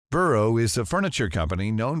Burrow is a furniture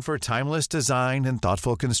company known for timeless design and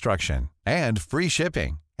thoughtful construction, and free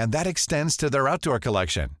shipping, and that extends to their outdoor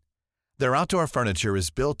collection. Their outdoor furniture is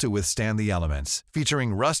built to withstand the elements,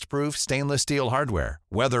 featuring rust-proof stainless steel hardware,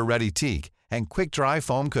 weather-ready teak, and quick-dry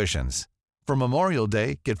foam cushions. For Memorial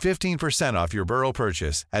Day, get 15% off your Burrow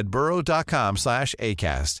purchase at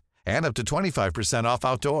burrow.com/ACAST and up to 25% off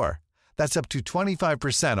outdoor. That's up to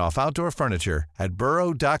 25% off outdoor furniture at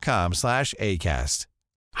burrow.com/ACAST.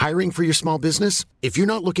 Hiring for your small business? If you're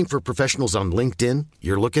not looking for professionals on LinkedIn,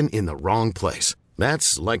 you're looking in the wrong place.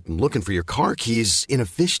 That's like looking for your car keys in a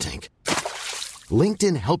fish tank.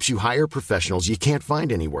 LinkedIn helps you hire professionals you can't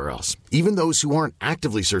find anywhere else, even those who aren't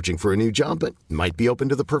actively searching for a new job but might be open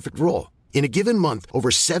to the perfect role. In a given month, over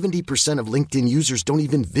 70% of LinkedIn users don't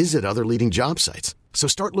even visit other leading job sites. So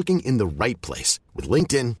start looking in the right place. With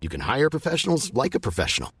LinkedIn, you can hire professionals like a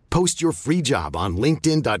professional. Post your free job on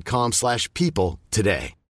linkedin.com/people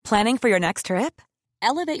today. Planning for your next trip?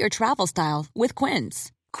 Elevate your travel style with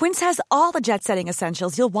Quince. Quince has all the jet-setting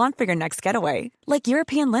essentials you'll want for your next getaway, like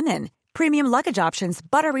European linen, premium luggage options,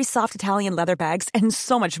 buttery soft Italian leather bags, and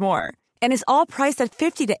so much more. And is all priced at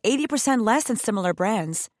 50 to 80% less than similar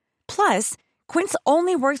brands. Plus, Quince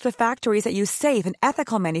only works with factories that use safe and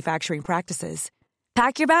ethical manufacturing practices.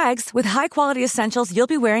 Pack your bags with high-quality essentials you'll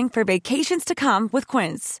be wearing for vacations to come with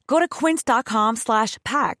Quince. Go to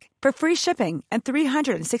quince.com/pack for free shipping and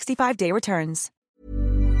 365-day returns.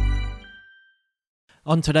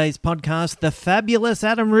 On today's podcast, the fabulous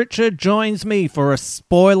Adam Richard joins me for a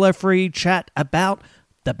spoiler-free chat about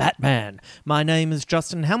The Batman. My name is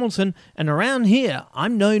Justin Hamilton, and around here,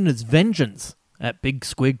 I'm known as Vengeance at Big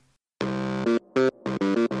Squid.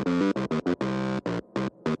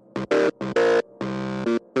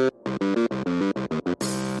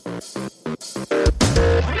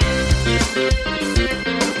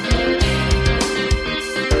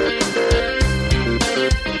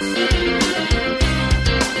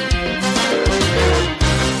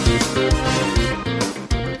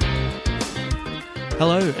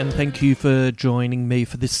 Hello, and thank you for joining me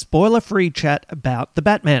for this spoiler-free chat about The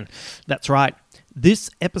Batman. That's right, this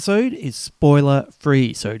episode is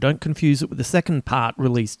spoiler-free, so don't confuse it with the second part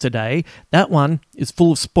released today. That one is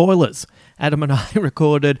full of spoilers. Adam and I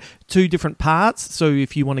recorded two different parts, so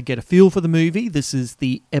if you want to get a feel for the movie, this is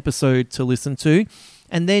the episode to listen to.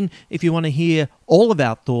 And then if you want to hear all of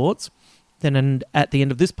our thoughts, then at the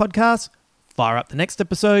end of this podcast, fire up the next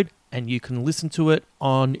episode, and you can listen to it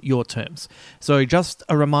on your terms. So just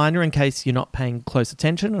a reminder in case you're not paying close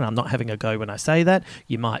attention, and I'm not having a go when I say that,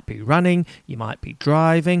 you might be running, you might be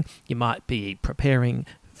driving, you might be preparing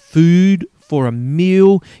food for a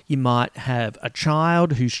meal, you might have a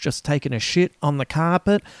child who's just taken a shit on the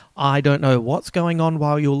carpet. I don't know what's going on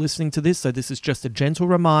while you're listening to this, so this is just a gentle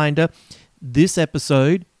reminder. This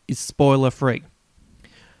episode is spoiler-free.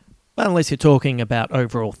 Well, unless you're talking about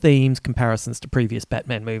overall themes, comparisons to previous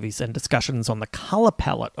Batman movies, and discussions on the colour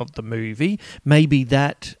palette of the movie, maybe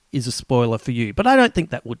that is a spoiler for you. But I don't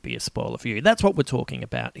think that would be a spoiler for you. That's what we're talking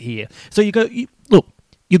about here. So look,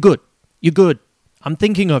 you're good. You're good. I'm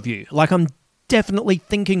thinking of you. Like I'm definitely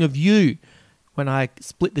thinking of you when I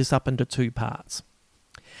split this up into two parts.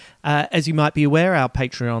 As you might be aware, our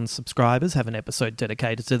Patreon subscribers have an episode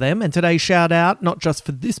dedicated to them. And today's shout out, not just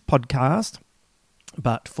for this podcast,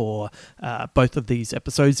 but for both of these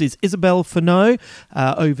episodes, is Isabel Fano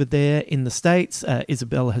over there in the States.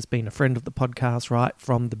 Isabel has been a friend of the podcast right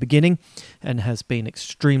from the beginning and has been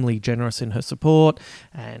extremely generous in her support.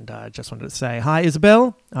 And I just wanted to say hi,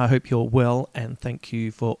 Isabel. I hope you're well, and thank you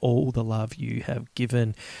for all the love you have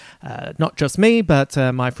given not just me, but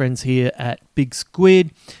my friends here at Big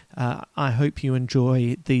Squid. I hope you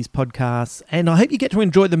enjoy these podcasts, and I hope you get to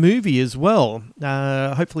enjoy the movie as well.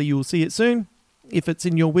 Hopefully you will see it soon. If it's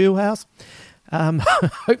in your wheelhouse.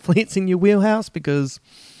 Hopefully it's in your wheelhouse because,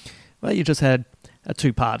 well, you just had a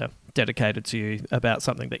two-parter dedicated to you about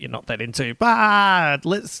something that you're not that into. But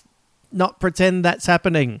let's not pretend that's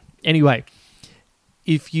happening. Anyway,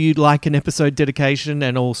 if you'd like an episode dedication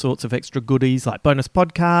and all sorts of extra goodies like bonus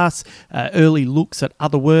podcasts, early looks at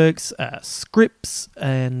other works, scripts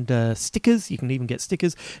and stickers, you can even get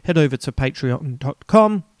stickers, head over to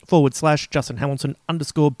patreon.com/Justin Hamilton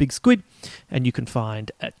 _Big Squid, and you can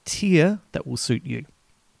find a tier that will suit you.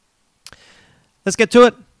 Let's get to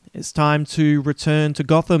it. It's time to return to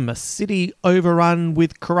Gotham, a city overrun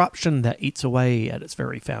with corruption that eats away at its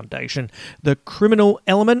very foundation. The criminal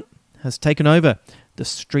element has taken over. The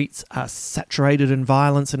streets are saturated in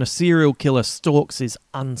violence, and a serial killer stalks his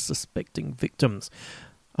unsuspecting victims.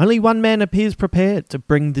 Only one man appears prepared to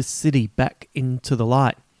bring this city back into the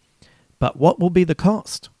light. But what will be the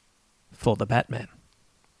cost for the Batman?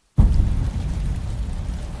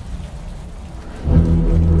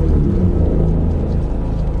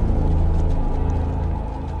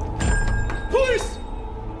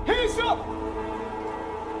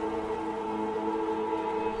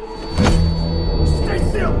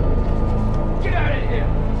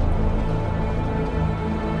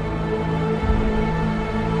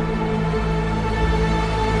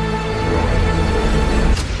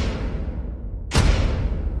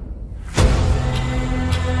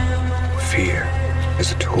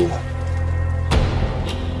 is a tool.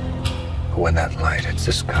 But when that light hits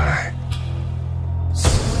the sky,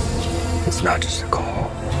 it's not just a call.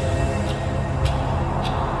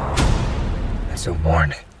 It's a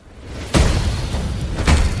warning.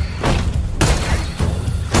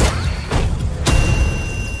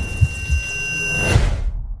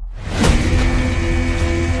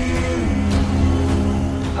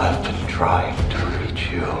 I've been trying to reach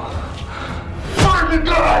you. Find the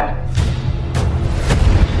God!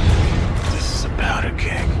 This is about a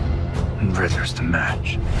king, and Rither's the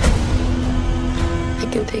match. I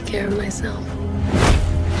can take care of myself.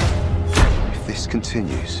 If this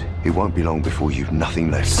continues, it won't be long before you've nothing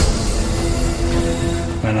left.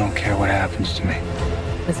 I don't care what happens to me.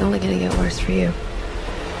 It's only gonna get worse for you.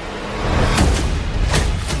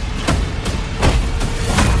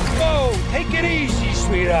 Whoa, take it easy,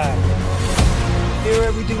 sweetheart. Hear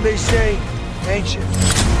everything they say, ain't you?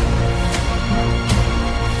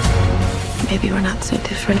 Maybe we're not so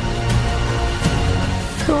different.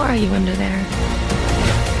 Who are you under there?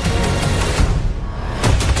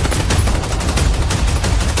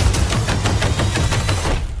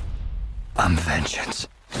 I'm vengeance.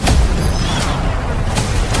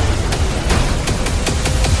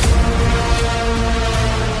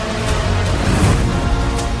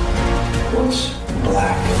 What's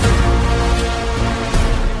black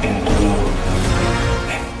and blue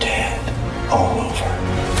and dead all over?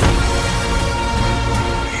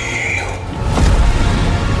 You.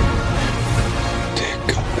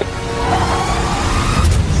 Take it.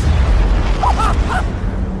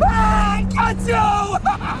 I got you!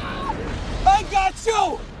 I got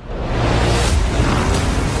you!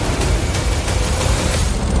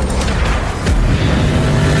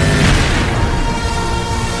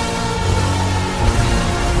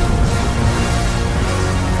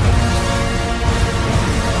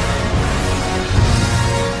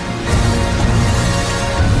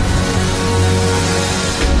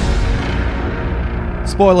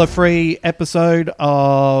 Spoiler-free episode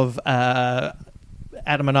of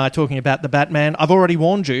Adam and I talking about the Batman. I've already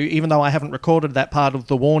warned you, even though I haven't recorded that part of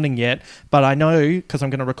the warning yet, but I know because I'm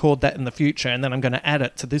going to record that in the future and then I'm going to add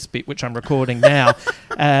it to this bit, which I'm recording now.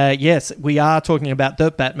 Yes, we are talking about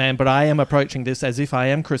the Batman, but I am approaching this as if I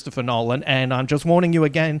am Christopher Nolan, and I'm just warning you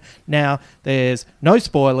again now, there's no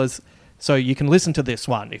spoilers, so you can listen to this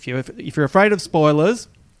one. If you're afraid of spoilers,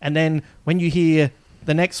 and then when you hear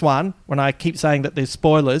the next one, when I keep saying that there's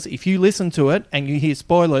spoilers, if you listen to it and you hear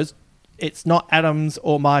spoilers, it's not Adam's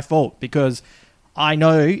or my fault, because I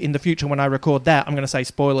know in the future when I record that, I'm going to say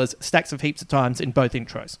spoilers stacks of heaps of times in both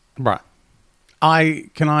intros. Right.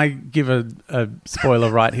 Can I give a spoiler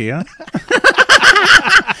right here?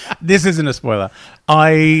 This isn't a spoiler.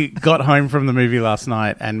 I got home from the movie last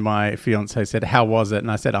night and my fiance said, "How was it?"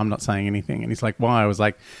 And I said, "I'm not saying anything." And he's like, "Why?" I was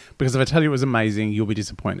like, "Because if I tell you it was amazing, you'll be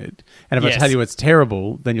disappointed. And if Yes. I tell you it's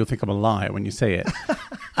terrible, then you'll think I'm a liar when you see it."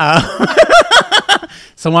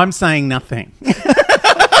 So I'm saying nothing.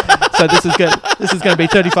 So this is going to be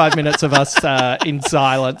 35 minutes of us in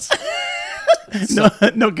silence.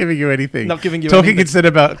 Not giving you anything. Not giving you Talking anything. instead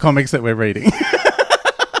about comics that we're reading.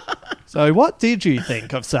 So what did you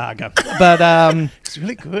think of Saga? But It's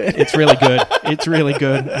really good. it's really good. It's really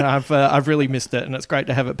good. And I've really missed it, and it's great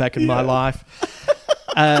to have it back in my life.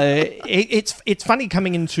 It's funny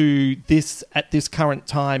coming into this at this current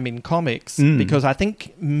time in comics, because I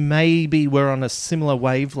think maybe we're on a similar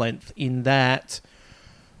wavelength in that,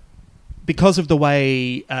 because of the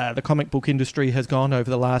way the comic book industry has gone over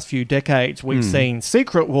the last few decades, we've seen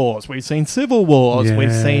Secret Wars, we've seen Civil Wars, we've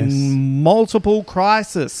Yes. seen multiple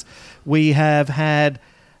crises. We have had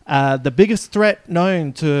the biggest threat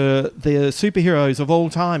known to the superheroes of all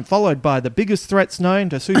time, followed by the biggest threats known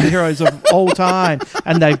to superheroes of all time.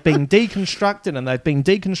 And they've been deconstructed, and they've been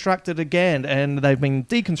deconstructed again, and they've been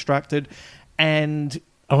deconstructed. And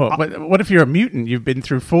What if you're a mutant? You've been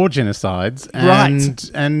through 4 genocides, Right.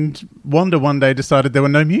 And Wanda one day decided there were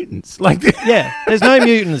no mutants. Like, yeah, there's no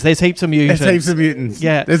mutants. There's heaps of mutants. there's heaps of mutants.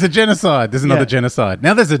 Yeah. There's a genocide. There's another Yeah. genocide.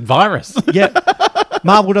 Now there's a virus. Yeah.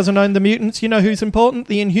 Marvel doesn't own the mutants. You know who's important?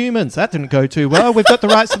 The Inhumans. That didn't go too well. We've got the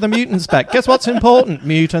rights to the mutants back. Guess what's important?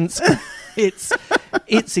 Mutants. It's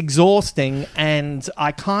exhausting, and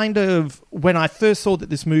I kind of, when I first saw that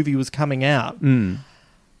this movie was coming out,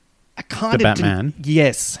 I kind The of Batman.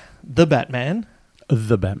 Yes, the Batman.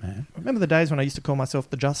 The Batman. Remember the days when I used to call myself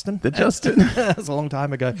the Justin? The Justin. That was a long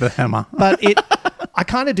time ago. The Hammer. But I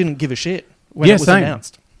kind of didn't give a shit when Yeah, it was same.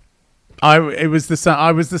 announced. I was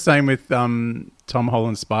the same with Tom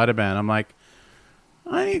Holland's Spider-Man. I'm like,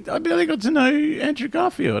 I barely got to know Andrew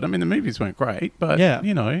Garfield. I mean, the movies weren't great, but Yeah.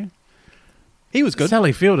 you know, He was good.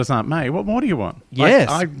 Sally Field as Aunt May. What more do you want? Yes.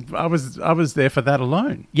 I was there for that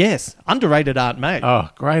alone. Yes. Underrated Aunt May. Oh,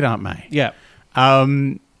 great Aunt May. Yeah.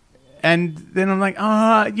 And then I'm like,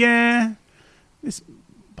 yeah, this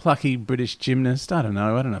plucky British gymnast. I don't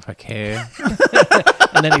know if I care.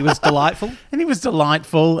 And then he was delightful. And he was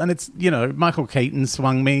delightful. And it's, Michael Keaton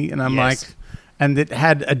swung me. And I'm like, and it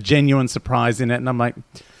had a genuine surprise in it. And I'm like,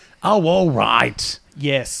 oh, all right.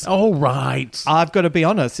 Yes. All right. I've got to be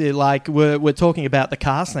honest. We're talking about the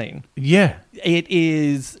car scene. Yeah.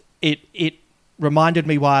 It reminded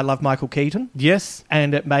me why I love Michael Keaton. Yes.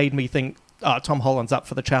 And it made me think, Tom Holland's up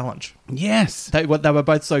for the challenge. Yes. They were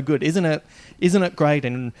both so good. Isn't it great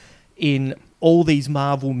in all these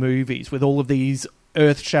Marvel movies with all of these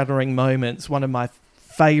earth-shattering moments? One of my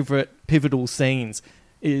favourite pivotal scenes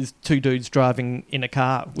is two dudes driving in a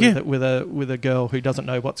car with a girl who doesn't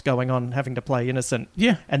know what's going on, having to play innocent.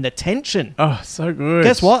 Yeah. And the tension. Oh, so good.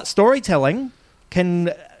 Guess what? Storytelling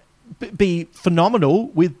can be phenomenal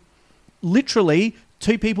with literally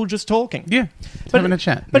two people just talking. Yeah. Having a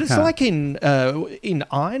chat. But it's like in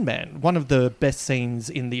Iron Man, one of the best scenes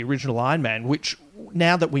in the original Iron Man, which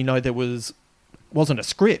now that we know there wasn't a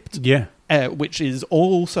script. Yeah. Which is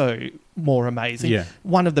also more amazing. Yeah.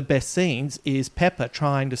 One of the best scenes is Pepper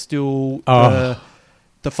trying to steal the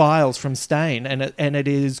files from Stain, and it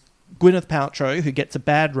is Gwyneth Paltrow who gets a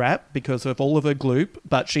bad rap because of all of her gloop,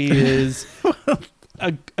 but she is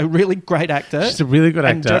a really great actor. She's a really good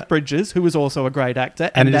actor. And Jeff Bridges, who is also a great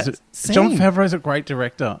actor. And Jon Favreau's a great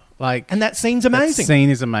director. And that scene's amazing. That scene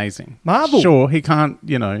is amazing. Marvel. Sure, he can't,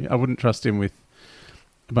 I wouldn't trust him with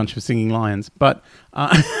a bunch of singing lions, but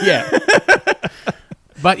yeah.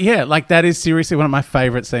 But yeah, that is seriously one of my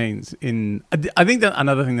favourite scenes in... I think that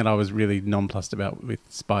another thing that I was really nonplussed about with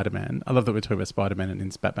Spider-Man, I love that we're talking about Spider-Man in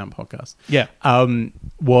this Batman podcast,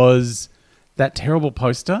 was that terrible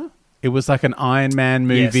poster. It was like an Iron Man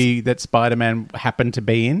movie that Spider-Man happened to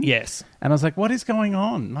be in. Yes. And I was like, what is going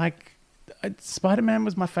on? Spider-Man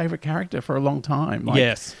was my favourite character for a long time.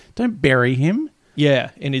 Yes. Don't bury him.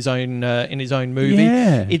 Yeah, in his own movie.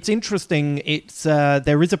 Yeah. It's interesting. It's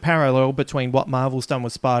there is a parallel between what Marvel's done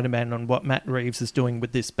with Spider-Man and what Matt Reeves is doing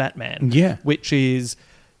with this Batman. Yeah. Which is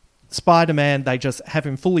Spider-Man, they just have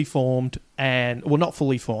him fully formed not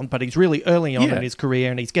fully formed, but he's really early on in his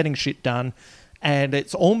career and he's getting shit done. And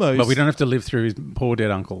it's almost... But we don't have to live through his poor dead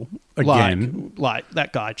uncle again. Like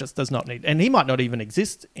that guy just does not need... And he might not even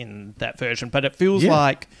exist in that version, but it feels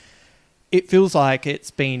like... It feels like it's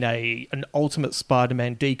been an ultimate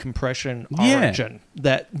Spider-Man decompression origin.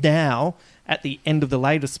 That now, at the end of the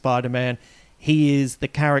latest Spider-Man, he is the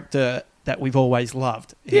character that we've always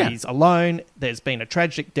loved. Yeah. He's alone. There's been a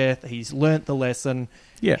tragic death. He's learnt the lesson.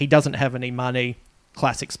 Yeah. He doesn't have any money.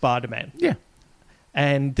 Classic Spider-Man. Yeah.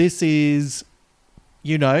 And this is,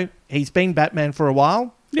 he's been Batman for a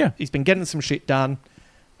while. Yeah. He's been getting some shit done.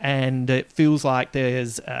 And it feels like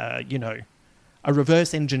there's, a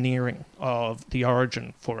reverse engineering of the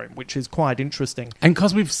origin for him, which is quite interesting. And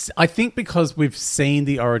because we've seen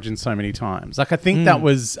the origin so many times. I think that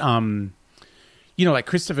was,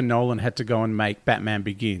 Christopher Nolan had to go and make Batman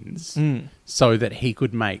Begins so that he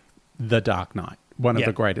could make The Dark Knight, one of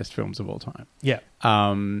the greatest films of all time. Yeah.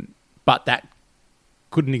 But that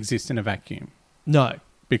couldn't exist in a vacuum. No.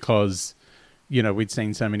 Because... we'd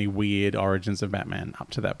seen so many weird origins of Batman up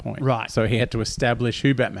to that point. Right. So he had to establish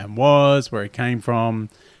who Batman was, where he came from,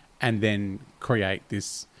 and then create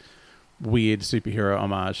this weird superhero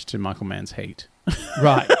homage to Michael Mann's Heat.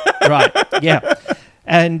 Right. Yeah.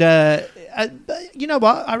 And you know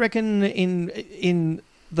what? I reckon in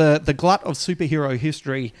the glut of superhero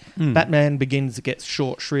history, Batman Begins to get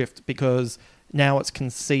short shrift because... Now it's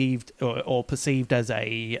conceived or perceived as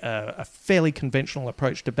a fairly conventional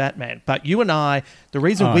approach to Batman. But you and I, the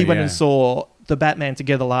reason we went and saw the Batman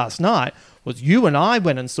together last night was you and I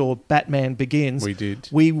went and saw Batman Begins. We did.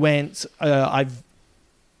 We went.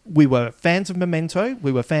 We were fans of Memento.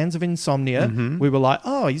 We were fans of Insomnia. Mm-hmm. We were like,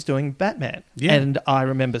 oh, he's doing Batman. Yeah. And I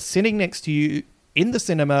remember sitting next to you in the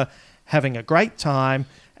cinema, having a great time.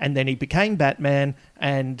 And then he became Batman,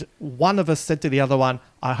 and one of us said to the other one,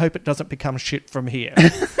 I hope it doesn't become shit from here.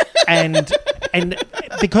 and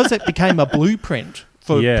because it became a blueprint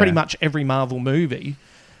for pretty much every Marvel movie,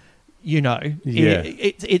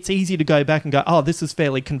 it's easy to go back and go, oh, this is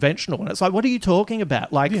fairly conventional. And it's like, what are you talking about?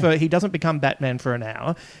 He doesn't become Batman for an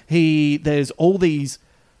hour. There's all these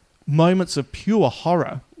moments of pure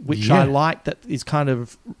horror, which I like that is kind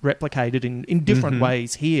of replicated in different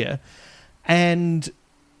ways here. And...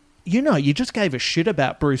 you just gave a shit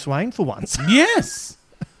about Bruce Wayne for once. Yes.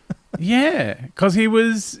 Yeah. Because he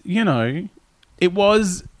was, it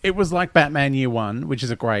was like Batman Year One, which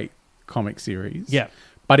is a great comic series. Yeah.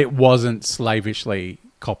 But it wasn't slavishly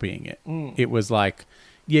copying it. Mm. It was like,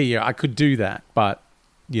 yeah, I could do that, but,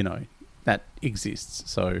 you know, that exists,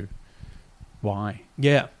 so why?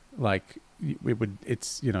 Yeah. Like,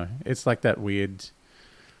 it's, you know, it's like that weird,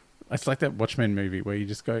 it's like that Watchmen movie where you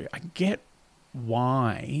just go, I get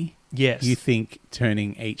why you think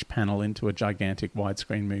turning each panel into a gigantic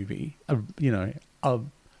widescreen movie,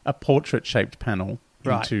 a portrait-shaped panel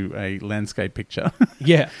into a landscape picture.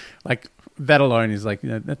 Yeah. Like, that alone is like, you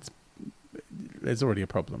know, there's already a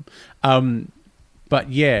problem. But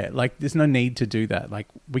yeah, like, there's no need to do that. Like,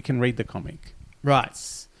 we can read the comic. Right.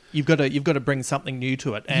 You've got to bring something new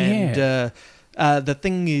to it. And the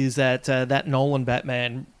thing is that that Nolan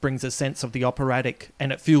Batman brings a sense of the operatic,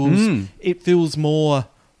 and it feels more,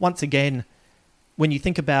 once again, when you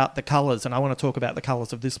think about the colours, and I want to talk about the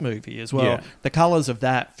colours of this movie as well, the colours of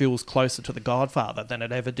that feels closer to The Godfather than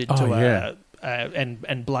it ever did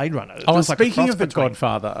and Blade Runner. Speaking of The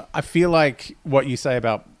Godfather, I feel like what you say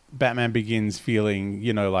about Batman Begins feeling,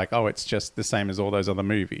 you know, like, oh, it's just the same as all those other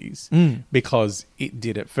movies because it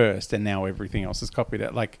did it first and now everything else has copied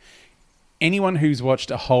it. Like, anyone who's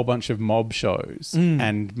watched a whole bunch of mob shows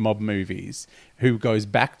and mob movies who goes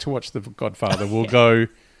back to watch The Godfather will go,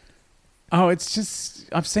 oh, it's just,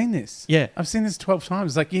 I've seen this. Yeah. I've seen this 12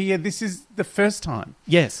 times. Like, this is the first time.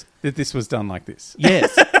 Yes. That this was done like this.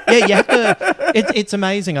 Yes. Yeah, you have to... It's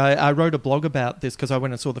amazing. I wrote a blog about this because I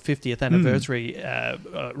went and saw the 50th anniversary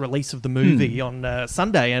release of the movie on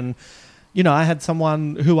Sunday, and, you know, I had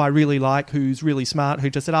someone who I really like, who's really smart, who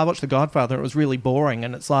just said, I watched The Godfather, it was really boring,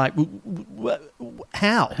 and it's like,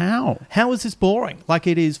 how? How is this boring? Like,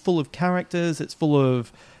 it is full of characters, it's full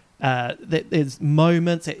of... there's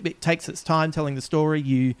moments, it takes its time telling the story,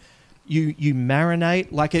 you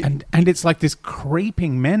marinate like it, and it's like this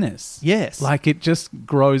creeping menace. Yes, like it just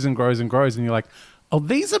grows and grows and grows, and you're like, oh,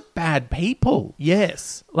 these are bad people.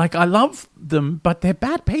 Yes, like I love them, but they're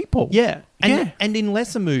bad people. Yeah, and in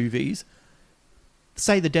lesser movies,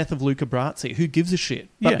 say the death of Luca Brasi, who gives a shit?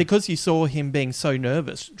 But because you saw him being so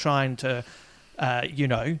nervous, trying to,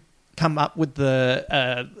 come up with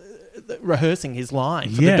the. Rehearsing his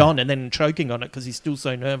line for the Don and then choking on it because he's still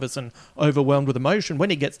so nervous and overwhelmed with emotion when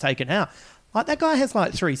he gets taken out. Like, that guy has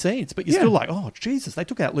like 3 scenes, but you're still like, oh, Jesus, they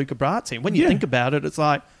took out Luca Brasi. And when you think about it, it's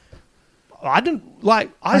like, I didn't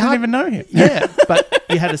even know him. Yeah, but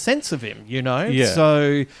you had a sense of him, you know? Yeah.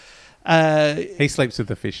 So... he sleeps with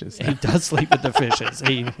the fishes. He does sleep with the fishes.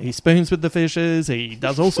 He spoons with the fishes. He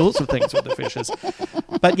does all sorts of things with the fishes.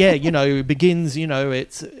 But yeah, you know, Begins, you know,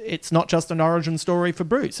 it's not just an origin story for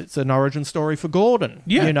Bruce. It's an origin story for Gordon.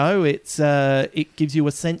 Yeah. You know, it gives you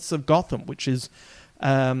a sense of Gotham, which is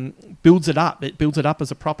builds it up. It builds it up as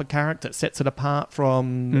a proper character, sets it apart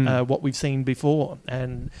from what we've seen before.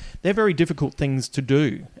 And they're very difficult things to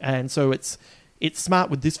do. And so it's smart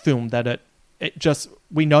with this film that it just,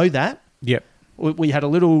 we know that. Yep. We had a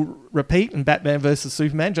little repeat in Batman versus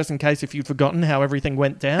Superman, just in case if you've forgotten how everything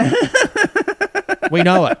went down. We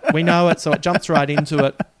know it, so it jumps right into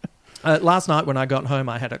it. Last night when I got home,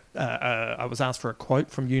 I had I was asked for a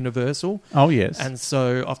quote from Universal. Oh, yes. And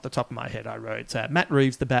so off the top of my head, I wrote, Matt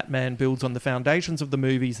Reeves' The Batman builds on the foundations of the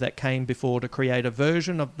movies that came before to create a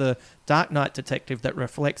version of the Dark Knight detective that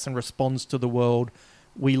reflects and responds to the world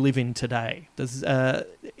we live in today.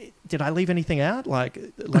 Did I leave anything out? Like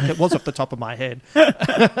it was off the top of my head,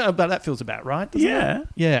 but that feels about right. Doesn't it?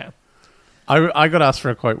 Yeah. I got asked for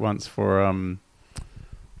a quote once for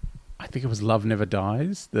I think it was Love Never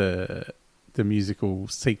Dies, the musical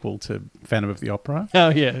sequel to Phantom of the Opera. Oh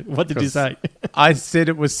yeah, what did you say? I said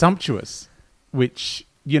it was sumptuous, which,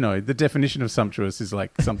 you know, the definition of sumptuous is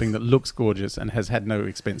like something that looks gorgeous and has had no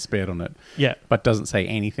expense spared on it. Yeah. But doesn't say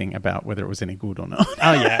anything about whether it was any good or not.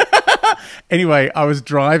 Oh, yeah. Anyway, I was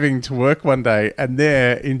driving to work one day and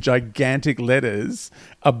there in gigantic letters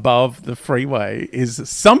above the freeway is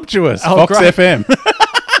sumptuous Fox great. FM.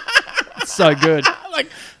 So good. Like,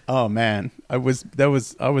 oh man, I was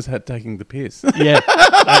taking the piss. Yeah.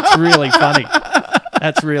 That's really funny.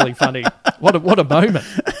 That's really funny. What a moment.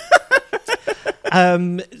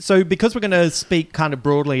 So because we're going to speak kind of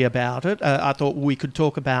broadly about it, I thought we could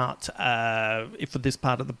talk about, for this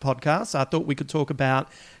part of the podcast, I thought we could talk about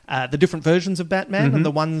the different versions of Batman, and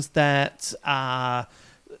the ones that are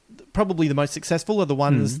probably the most successful are the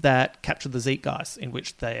ones that capture the zeitgeist in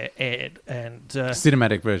which they're aired. And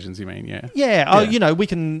cinematic versions, you mean, yeah? Yeah. Oh, you know, we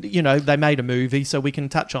can, you know, they made a movie, so we can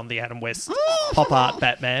touch on the Adam West pop art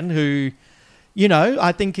Batman, who, you know,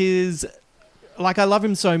 I think is, like, I love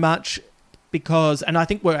him so much because, and I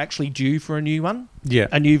think we're actually due for a new one. Yeah.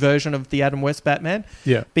 A new version of the Adam West Batman.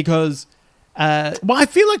 Yeah. Because... well, I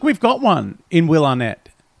feel like we've got one in Will Arnett.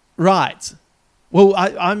 Right. Well,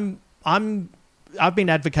 I've been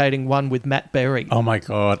advocating one with Matt Berry. Oh my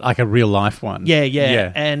God, like a real life one.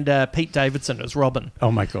 Yeah. And Pete Davidson as Robin.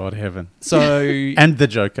 Oh my God, heaven. So and the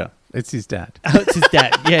Joker. It's his dad. It's his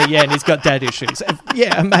dad. Yeah, and he's got dad issues.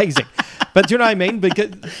 Yeah, amazing. But do you know what I mean?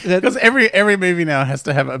 Because every movie now has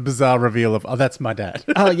to have a bizarre reveal of, that's my dad.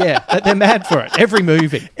 Oh, yeah. They're mad for it. Every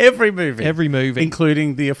movie. Every movie.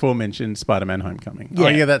 Including the aforementioned Spider-Man Homecoming. Yeah. Oh,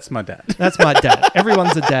 yeah, that's my dad. That's my dad.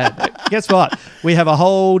 Everyone's a dad. Guess what? We have a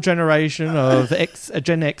whole generation of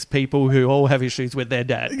Gen X people who all have issues with their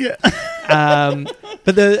dad. Yeah.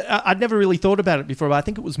 But I'd never really thought about it before, but I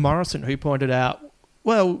think it was Morrison who pointed out,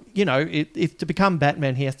 well, you know, if to become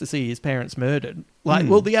Batman, he has to see his parents murdered. Like,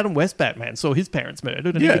 well, the Adam West Batman saw his parents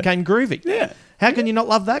murdered and he became groovy. Yeah. How can you not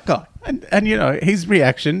love that guy? And you know, his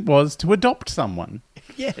reaction was to adopt someone.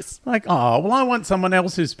 Yes. Like, oh, well, I want someone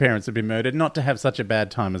else whose parents have been murdered not to have such a bad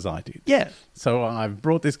time as I did. Yeah. So I've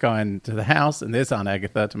brought this guy into the house and there's Aunt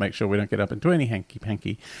Agatha to make sure we don't get up into any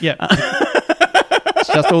hanky-panky. Yeah.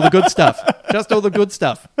 It's just all the good stuff. Just all the good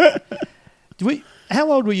stuff. How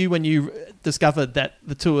old were you when you discovered that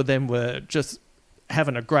the two of them were just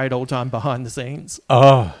having a great old time behind the scenes?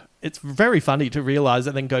 Oh, it's very funny to realise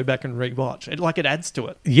and then go back and rewatch. It adds to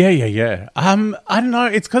it. Yeah. I don't know.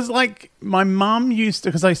 It's because like my mum used to,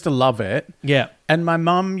 because I used to love it. Yeah. And my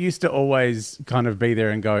mum used to always kind of be there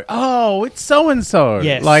and go, oh, it's so-and-so.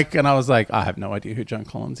 Yes. Like, and I was like, I have no idea who Joan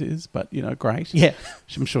Collins is, but, you know, great. Yeah.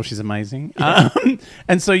 I'm sure she's amazing. Yeah.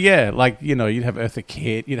 And so, yeah, like, you know, you'd have Eartha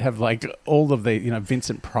Kitt, you'd have like all of the, you know,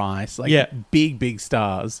 Vincent Price, like big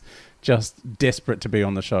stars just desperate to be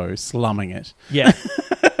on the show, slumming it. Yeah.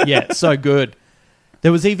 Yeah, so good.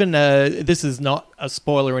 There was even, this is not a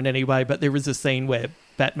spoiler in any way, but there is a scene where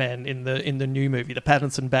Batman in the new movie, the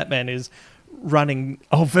Pattinson Batman, is running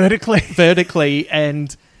vertically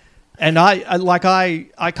and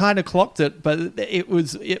I kind of clocked it, but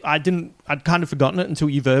I'd kind of forgotten it until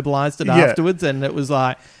you verbalized it afterwards, and it was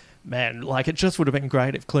like, man, like it just would have been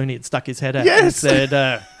great if Clooney had stuck his head out and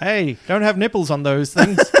said, hey, don't have nipples on those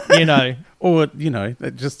things, you know. Or, you know,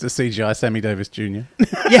 just a CGI Sammy Davis Jr.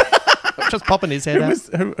 Yeah. Just popping his head out.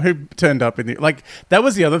 Who turned up in the... Like, that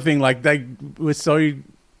was the other thing. Like, they were so...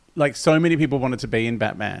 Like, so many people wanted to be in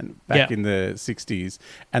Batman back in the 60s,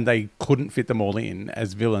 and they couldn't fit them all in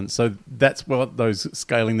as villains. So that's what those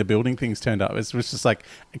scaling the building things turned up. It was just like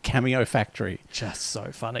a cameo factory. Just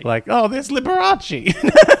so funny. Like, oh, there's Liberace.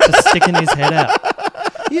 Just sticking his head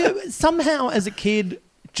out. Yeah, somehow as a kid,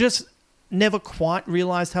 just never quite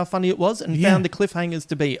realised how funny it was and found the cliffhangers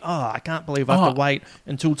to be, I can't believe I have to wait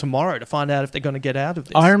until tomorrow to find out if they're going to get out of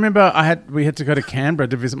this. I remember we had to go to Canberra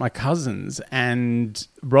to visit my cousins, and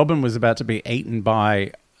Robin was about to be eaten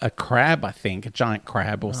by a crab, I think, a giant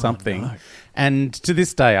crab or something. No. And to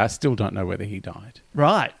this day, I still don't know whether he died.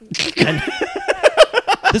 Right. And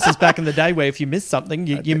this is back in the day where if you missed something,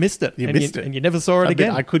 you missed it. And you never saw it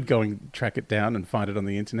again. I could go and track it down and find it on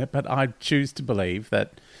the internet, but I choose to believe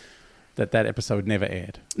that episode never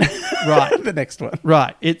aired. Right. The next one.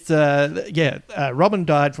 Right. It's, Robin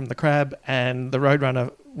died from the crab and the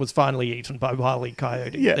Roadrunner was finally eaten by Wile E.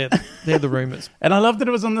 Coyote. Yeah. They're the rumours. And I love that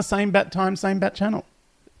it was on the same bat time, same bat channel.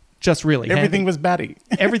 Just really Everything handy. was batty.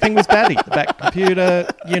 Everything was batty. The Bat computer,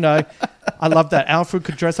 you know. I love that Alfred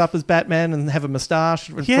could dress up as Batman and have a moustache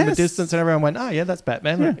from a distance and everyone went, oh, yeah, that's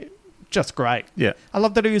Batman. Yeah. Just great. Yeah. I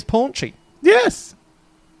love that he was paunchy. Yes.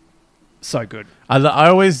 So good. I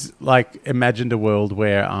always imagined a world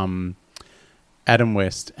where Adam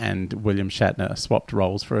West and William Shatner swapped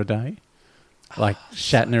roles for a day. Like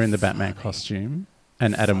Shatner in the Batman costume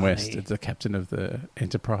and Adam West as the captain of the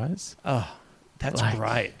Enterprise. Oh, that's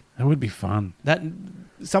great. That would be fun.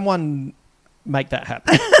 Someone make that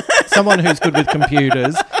happen. Someone who's good with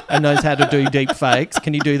computers and knows how to do deep fakes.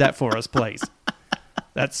 Can you do that for us, please?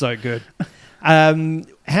 That's so good.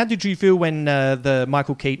 How did you feel when the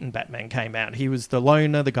Michael Keaton Batman came out? He was the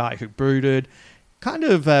loner, the guy who brooded. Kind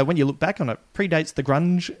of, when you look back on it, predates the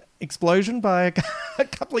grunge explosion by a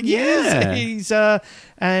couple of years. Yeah.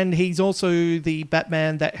 He's also the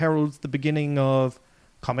Batman that heralds the beginning of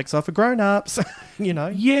comics are for grown-ups, you know?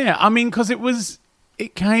 Yeah, I mean, because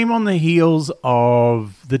it came on the heels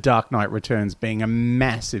of The Dark Knight Returns being a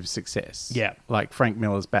massive success. Yeah. Like Frank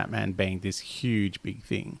Miller's Batman being this huge, big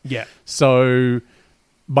thing. Yeah. So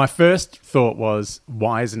my first thought was,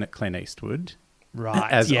 why isn't it Clint Eastwood?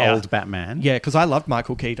 Right. As old Batman. Yeah, because I loved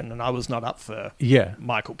Michael Keaton and I was not up for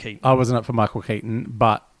Michael Keaton. I wasn't up for Michael Keaton,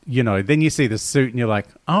 but, you know, then you see the suit and you're like,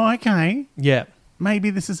 oh, okay. Yeah.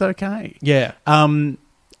 Maybe this is okay. Yeah.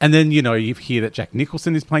 And then, you know, you hear that Jack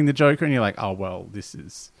Nicholson is playing the Joker and you're like, oh, well, this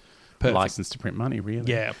is perfect. License to print money,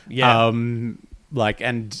 really. Yeah, yeah.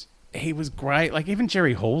 And he was great. Like even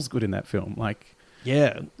Jerry Hall's good in that film. Like,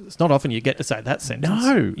 yeah, it's not often you get to say that sentence.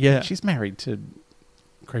 No, yeah, she's married to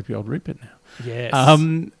creepy old Rupert now. Yes,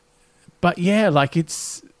 but yeah, like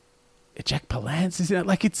it's Jack Palance, isn't it?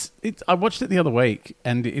 Like it's. I watched it the other week,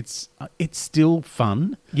 and it's still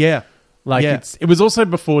fun. Yeah, like it was also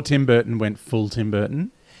before Tim Burton went full Tim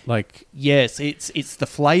Burton. Like yes, it's the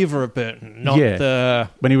flavour of Burton, not the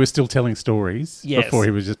when he was still telling stories before he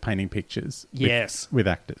was just painting pictures. With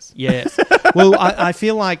actors. Yes. Well, I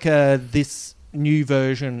feel like this new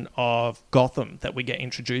version of Gotham that we get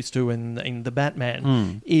introduced to in the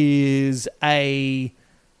Batman is a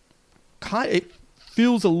kind. It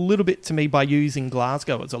feels a little bit to me by using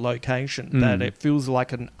Glasgow as a location that it feels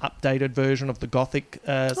like an updated version of the Gothic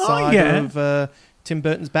side of Tim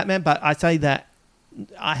Burton's Batman. But I say that.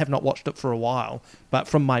 I have not watched it for a while, but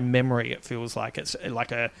from my memory, it feels like it's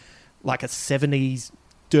like a 70s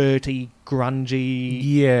dirty, grungy,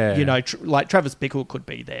 you know, like Travis Bickle could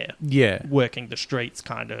be there, working the streets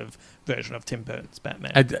kind of version of Tim Burton's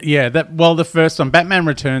Batman. The first one, Batman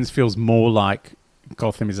Returns, feels more like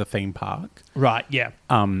Gotham is a theme park, right? Yeah,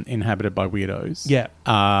 inhabited by weirdos. Yeah,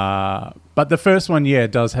 but the first one,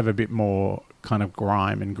 does have a bit more kind of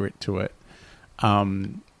grime and grit to it.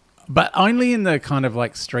 But only in the kind of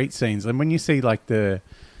like street scenes. And when you see like the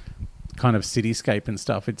kind of cityscape and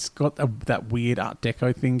stuff, it's got that weird Art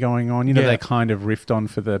Deco thing going on. You know, they kind of riffed on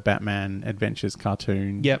for the Batman Adventures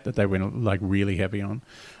cartoon that they went like really heavy on.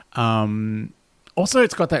 Also,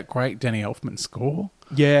 it's got that great Danny Elfman score.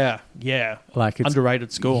 Yeah. Like it's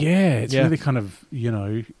underrated score. Yeah, it's really kind of, you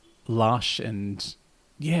know, lush and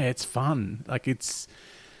it's fun. Like it's...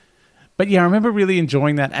 But yeah, I remember really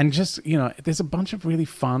enjoying that, and just, you know, there's a bunch of really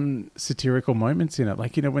fun satirical moments in it.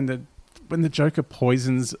 Like, you know, when the Joker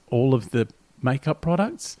poisons all of the makeup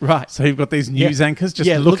products, right? So you've got these news anchors just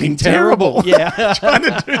looking terrible, trying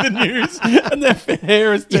to do the news, and their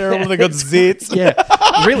hair is terrible. They got zits,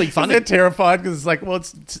 really funny. They're terrified because it's like, well,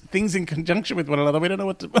 it's things in conjunction with one another. We don't know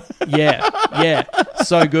what to.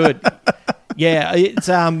 So good. Yeah, it's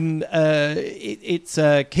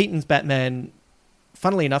Keaton's Batman.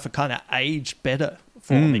 Funnily enough, it kind of aged better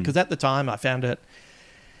for me because at the time I found it,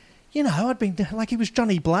 you know, I'd been like, he was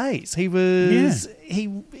Johnny Blaze. He was he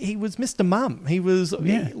was Mr. Mum. He was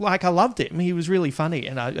like, I loved him. He was really funny,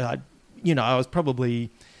 and I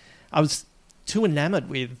was too enamored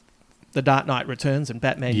with The Dark Knight Returns and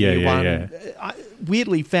Batman Year One. I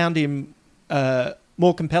weirdly found him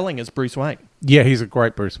more compelling as Bruce Wayne. Yeah, he's a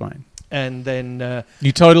great Bruce Wayne. And then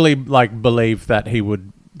you totally like believe that he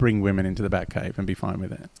would bring women into the Batcave and be fine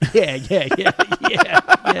with it.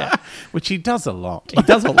 Yeah. Which he does a lot. He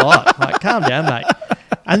does a lot. Like, calm down, mate.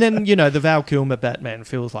 And then, you know, the Val Kilmer Batman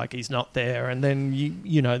feels like he's not there. And then,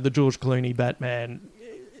 you know, the George Clooney Batman.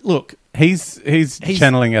 Look, he's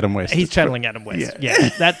channeling Adam West. He's channeling Adam West. Yeah.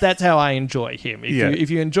 That's how I enjoy him. If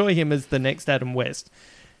you enjoy him as the next Adam West,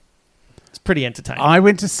 it's pretty entertaining. I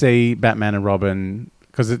went to see Batman and Robin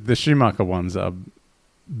because the Schumacher ones are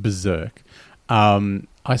berserk.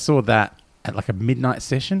 I saw that at like a midnight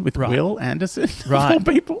session with Will Anderson, of all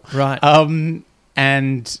people. Right.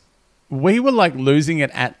 And we were like losing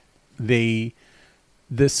it at the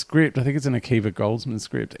script. I think it's an Akiva Goldsman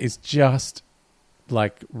script. It's just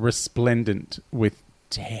like resplendent with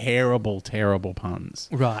terrible, terrible puns.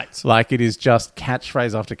 Right. Like it is just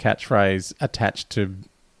catchphrase after catchphrase attached to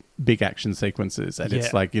big action sequences, and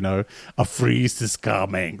it's like, you know, a freeze is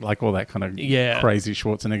coming, like all that kind of crazy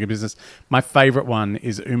Schwarzenegger business. My favorite one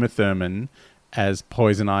is Uma Thurman as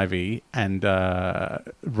Poison Ivy, and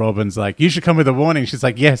Robin's like, you should come with a warning. She's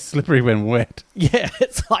like, yes, slippery when wet. Yeah,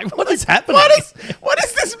 it's like, what is happening? What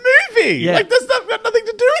is this movie? Yeah. Like, that's got nothing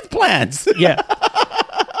to do with plants. Yeah.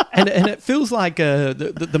 And it feels like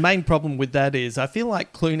the main problem with that is I feel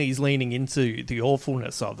like Clooney's leaning into the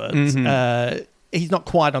awfulness of it. Mm-hmm. He's not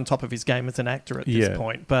quite on top of his game as an actor at this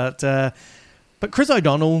point, but Chris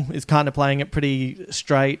O'Donnell is kind of playing it pretty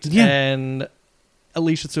straight, and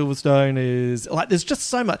Alicia Silverstone is like, there's just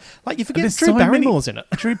so much. Like, you forget Drew Barrymore's in it.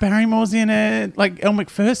 Drew Barrymore's in it. Like, Elle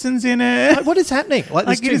Macpherson's in it. Like, what is happening? Like,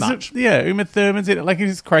 there's too much. Uma Thurman's in it. Like, it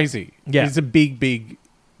is crazy. Yeah, it's a big, big,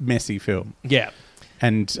 messy film. Yeah,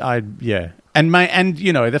 and and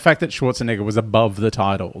you know, the fact that Schwarzenegger was above the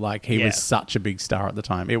title, like he was such a big star at the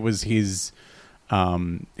time. It was his.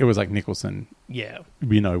 It was like Nicholson. Yeah,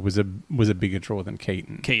 you know, was a bigger draw than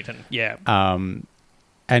Keaton. Yeah. And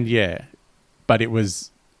but it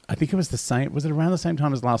was. I think it was the same. Was it around the same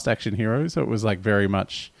time as Last Action Hero? So it was like very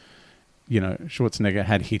much, you know, Schwarzenegger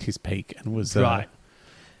had hit his peak and was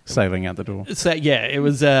sailing out the door. So it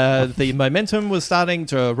was the momentum was starting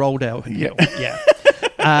to roll downhill. Yeah.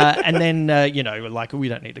 And then, like, we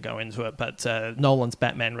don't need to go into it, but Nolan's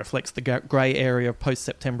Batman reflects the grey area of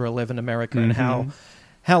post-September 11 America and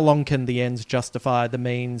how long can the ends justify the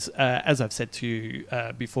means. As I've said to you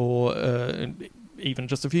before, even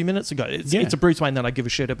just a few minutes ago, it's a Bruce Wayne that I give a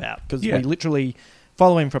shit about, because we literally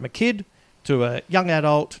follow him from a kid to a young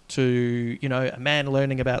adult to, a man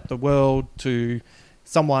learning about the world to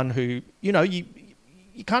someone who, you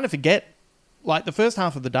kind of forget. Like, the first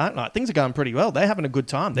half of The Dark Knight, things are going pretty well. They're having a good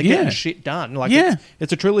time. They're getting shit done. Like,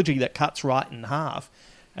 it's a trilogy that cuts right in half.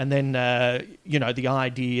 And then, the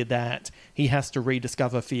idea that he has to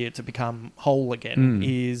rediscover fear to become whole again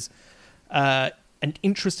is an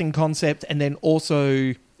interesting concept. And then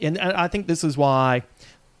also, and I think this is why,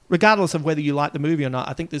 regardless of whether you like the movie or not,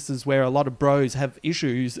 I think this is where a lot of bros have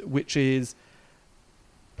issues, which is,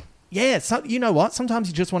 so, you know what? Sometimes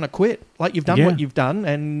you just want to quit. Like, you've done what you've done,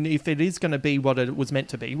 and if it is going to be what it was meant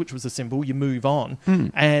to be, which was a symbol, you move on.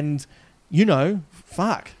 And,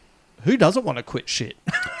 fuck, who doesn't want to quit shit?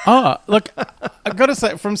 Look, I've got to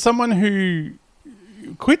say, from someone who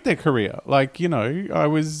quit their career, like, I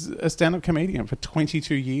was a stand-up comedian for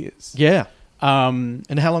 22 years. Yeah.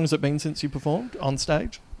 And how long has it been since you performed on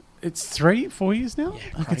stage? It's 3-4 years now.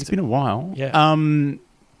 Yeah, like, it's been a while. Yeah.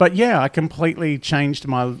 But I completely changed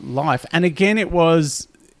my life. And again, it was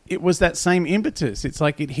that same impetus. It's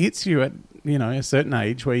like it hits you at, a certain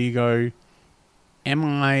age where you go, am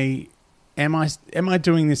I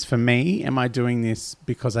doing this for me? Am I doing this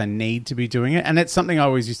because I need to be doing it? And that's something I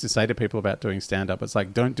always used to say to people about doing stand-up. It's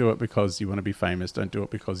like, don't do it because you want to be famous. Don't do it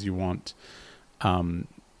because you want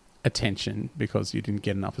attention because you didn't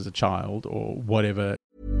get enough as a child or whatever.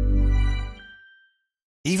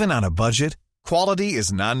 Even on a budget, quality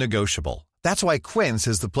is non-negotiable. That's why Quince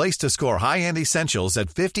is the place to score high-end essentials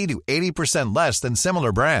at 50 to 80% less than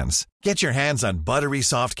similar brands. Get your hands on buttery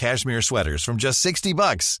soft cashmere sweaters from just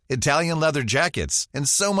 $60, Italian leather jackets, and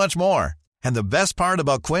so much more. And the best part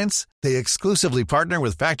about Quince, they exclusively partner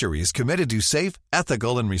with factories committed to safe,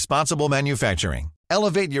 ethical, and responsible manufacturing.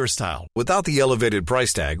 Elevate your style without the elevated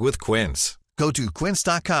price tag with Quince. Go to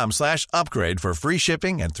quince.com/upgrade for free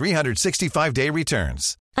shipping and 365-day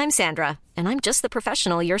returns. I'm Sandra, and I'm just the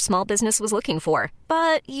professional your small business was looking for.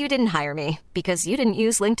 But you didn't hire me because you didn't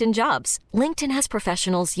use LinkedIn Jobs. LinkedIn has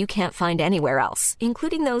professionals you can't find anywhere else,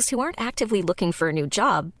 including those who aren't actively looking for a new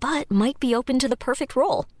job, but might be open to the perfect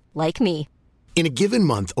role, like me. In a given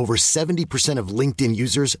month, over 70% of LinkedIn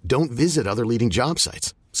users don't visit other leading job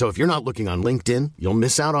sites. So if you're not looking on LinkedIn, you'll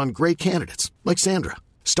miss out on great candidates like Sandra.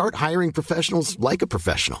 Start hiring professionals like a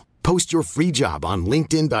professional. Post your free job on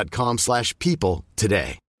linkedin.com/people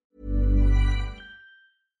today.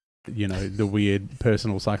 The weird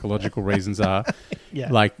personal psychological reasons are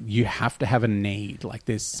like you have to have a need. Like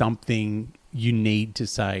there's something you need to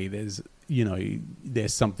say. There's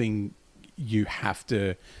something you have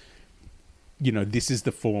to, this is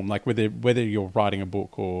the form. Like whether you're writing a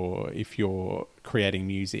book or if you're creating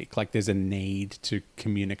music, like there's a need to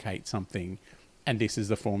communicate something. And this is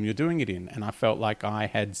the form you're doing it in. And I felt like I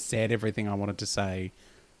had said everything I wanted to say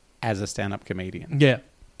as a stand-up comedian. Yeah.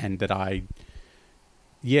 And that I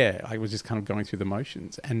was just kind of going through the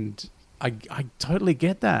motions. And I totally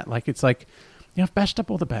get that. Like, it's like, I've bashed up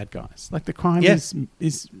all the bad guys. Like, the crime is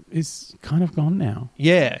kind of gone now.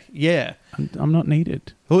 Yeah, yeah. I'm not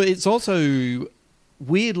needed. Well, it's also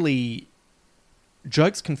weirdly...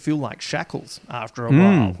 jokes can feel like shackles after a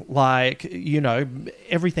while. Like,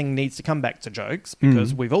 everything needs to come back to jokes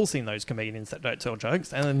because we've all seen those comedians that don't tell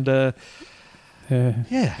jokes. And,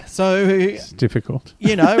 so... It's difficult.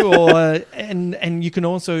 And you can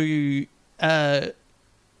also... You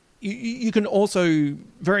can also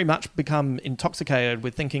very much become intoxicated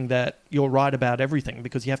with thinking that you're right about everything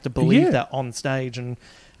because you have to believe that on stage and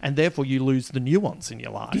therefore you lose the nuance in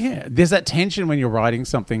your life. Yeah, there's that tension when you're writing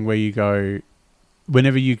something where you go...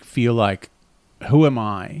 Whenever you feel like, who am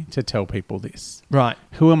I to tell people this? Right.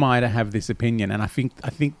 Who am I to have this opinion? And I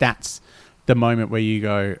think that's the moment where you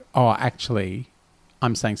go, oh, actually,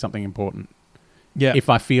 I'm saying something important. Yeah. If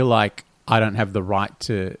I feel like I don't have the right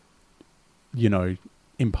to,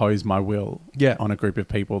 impose my will on a group of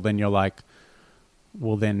people, then you're like,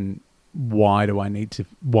 well, then why do I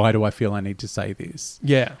feel I need to say this?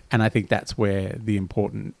 Yeah. And I think that's where the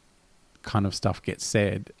important kind of stuff gets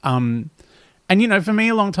said. And, for me,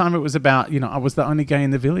 a long time it was about, I was the only gay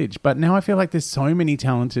in the village. But now I feel like there's so many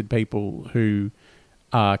talented people who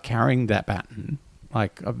are carrying that baton.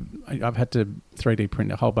 Like, I've had to 3D print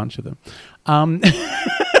a whole bunch of them.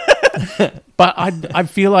 But I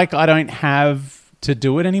feel like I don't have to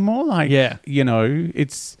do it anymore. Like,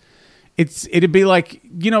 it's It'd be like,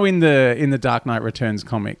 in the Dark Knight Returns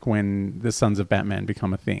comic when the Sons of Batman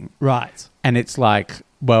become a thing. Right. And it's like,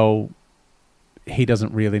 well, he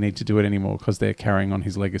doesn't really need to do it anymore because they're carrying on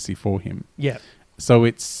his legacy for him. Yeah. So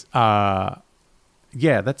it's, that's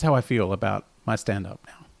how I feel about my stand-up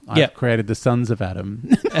now. I've created the Sons of Adam.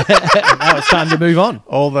 Now it's time to move on.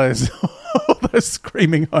 All those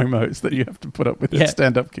screaming homos that you have to put up with at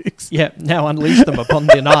stand-up gigs. Yeah, now unleash them upon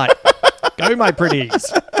the night. Go, my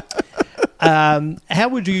pretties. How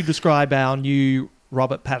would you describe our new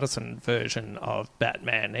Robert Pattinson version of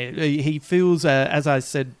Batman? He feels, as I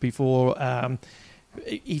said before,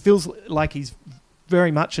 he feels like he's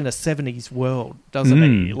very much in a 70s world, doesn't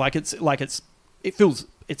he? It feels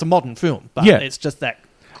it's a modern film, but it's just that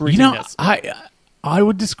grittiness. I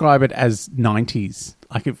would describe it as 90s.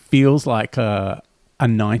 Like it feels like a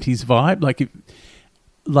 90s vibe.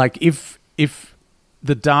 If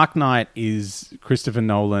The Dark Knight is Christopher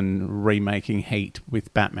Nolan remaking Heat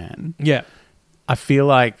with Batman. Yeah. I feel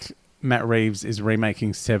like Matt Reeves is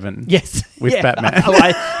remaking Seven with Batman.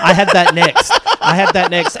 I had that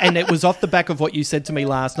next. And it was off the back of what you said to me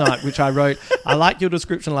last night, which I wrote. I liked your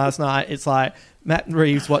description last night. It's like Matt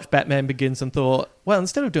Reeves watched Batman Begins and thought, well,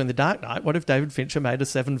 instead of doing The Dark Knight, what if David Fincher made a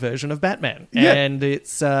Seven version of Batman? Yeah. And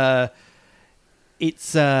it's in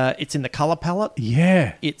the color palette.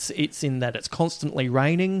 Yeah. It's in that it's constantly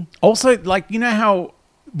raining. Also, how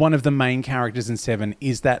one of the main characters in Seven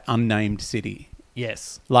is that unnamed city.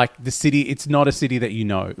 Yes. Like the city, it's not a city that you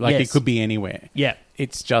know. Like it could be anywhere. Yeah.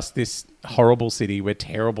 It's just this horrible city where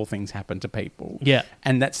terrible things happen to people. Yeah.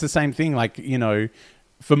 And that's the same thing.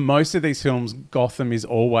 For most of these films, Gotham is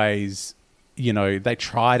always, they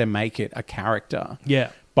try to make it a character.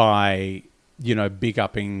 Yeah. By, big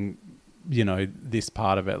upping, this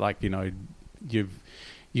part of it.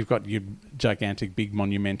 You've got your gigantic, big,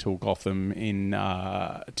 monumental Gotham in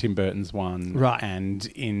Tim Burton's one. Right. And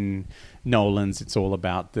in Nolan's, it's all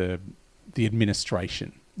about the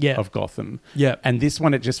administration of Gotham. Yeah. And this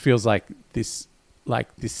one, it just feels like this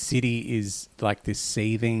city is like this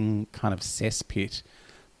seething kind of cesspit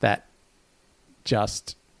that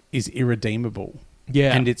just is irredeemable.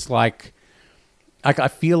 Yeah. And it's like I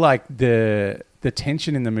feel like the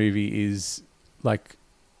tension in the movie is like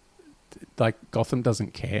Gotham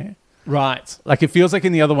doesn't care. Right. Like it feels like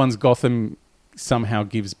in the other ones, Gotham somehow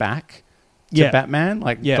gives back to Batman.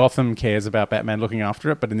 Gotham cares about Batman looking after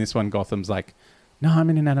it. But in this one, Gotham's like, no, I'm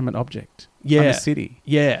an inanimate object. Yeah. I'm a city.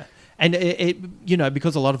 Yeah. And it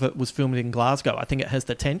because a lot of it was filmed in Glasgow, I think it has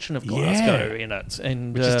the tension of Glasgow in it.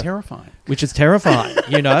 And which is terrifying. Which is terrifying,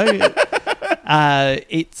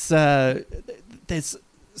 There's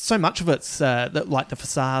so much of it's that like the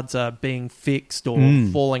facades are being fixed or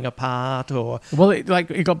falling apart or... Well,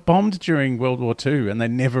 it got bombed during World War II and they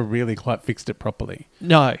never really quite fixed it properly.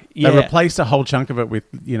 No, yeah. They replaced a whole chunk of it with,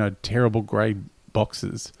 terrible grey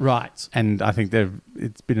boxes. Right. And I think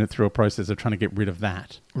it's been through a process of trying to get rid of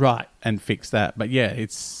that. Right. And fix that. But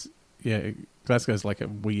Glasgow's like a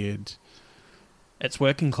weird... It's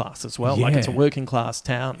working class as well. Yeah. Like it's a working class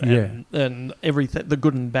town, and everything, the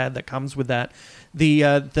good and bad that comes with that.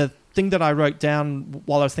 The thing that I wrote down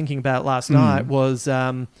while I was thinking about it last night was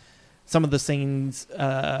some of the scenes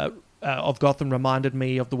of Gotham reminded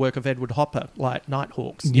me of the work of Edward Hopper, like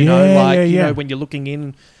Nighthawks. You know, when you're looking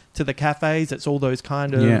in to the cafes, it's all those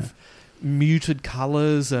kind of muted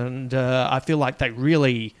colors, and I feel like they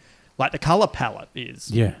really, like the color palette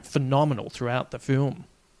is phenomenal throughout the film.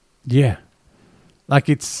 Yeah. Like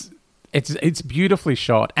it's beautifully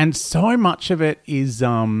shot, and so much of it is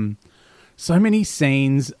so many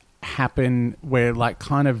scenes happen where like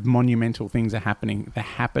kind of monumental things are happening. They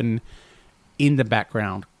happen in the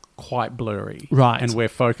background, quite blurry, right? And we're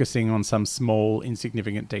focusing on some small,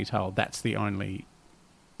 insignificant detail. That's the only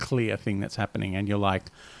clear thing that's happening, and you're like,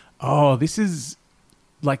 oh, this is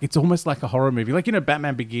like it's almost like a horror movie. Like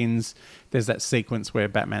Batman Begins. There's that sequence where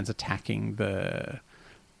Batman's attacking the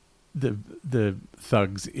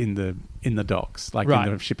thugs in the docks, like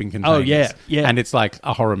in the shipping containers. Oh yeah. And it's like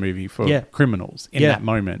a horror movie for criminals in that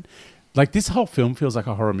moment. Like this whole film feels like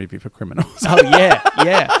a horror movie for criminals. Oh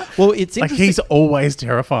yeah. Well, it's like he's always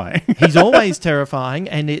terrifying. He's always terrifying,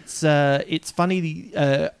 and it's funny.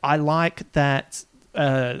 I like that.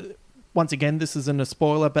 Once again, this isn't a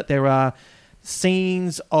spoiler, but there are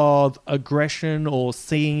scenes of aggression or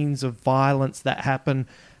scenes of violence that happen,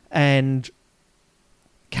 and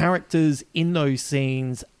characters in those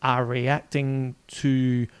scenes are reacting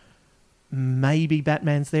to maybe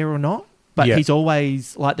Batman's there or not, but he's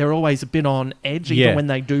always like they're always a bit on edge even when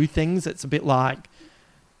they do things. It's a bit like,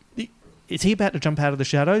 is he about to jump out of the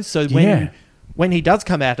shadows? So when he does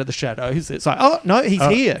come out of the shadows, it's like, oh no, he's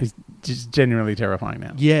here. just genuinely terrifying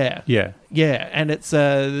now. Yeah. Yeah. Yeah, and it's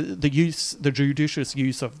the judicious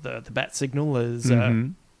use of the bat signal is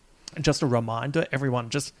just a reminder. Everyone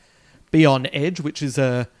just be on edge, which is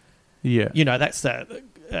that's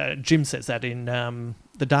Jim says that in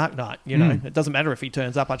The Dark Knight. It doesn't matter if he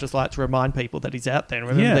turns up. I just like to remind people that he's out there.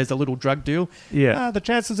 Remember, there's a little drug deal. Yeah, the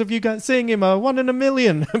chances of you seeing him are 1 in a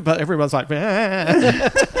million. But everyone's like,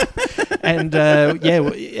 and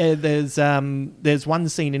there's one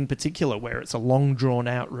scene in particular where it's a long drawn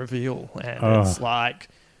out reveal, and it's like,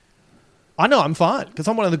 I know I'm fine because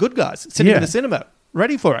I'm one of the good guys sitting in the cinema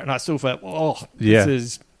ready for it, and I still felt, this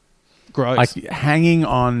is gross. Like hanging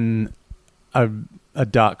on a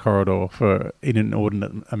dark corridor for an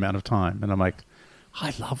inordinate amount of time, and I'm like,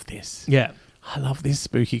 I love this. Yeah. I love this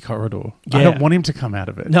spooky corridor. Yeah. I don't want him to come out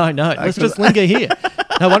of it. No. Let's just linger here.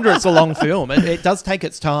 No wonder it's a long film. It does take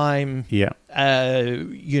its time. Yeah.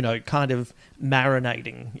 Kind of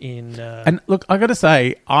marinating in. And look, I got to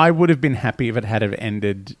say, I would have been happy if it had have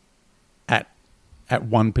ended at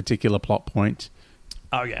one particular plot point.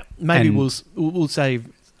 Oh yeah, maybe we'll save.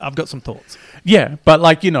 I've got some thoughts. Yeah, but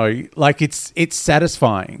it's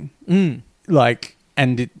satisfying. Like,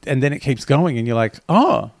 and then it keeps going, and you're like,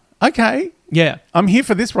 oh, okay. Yeah, I'm here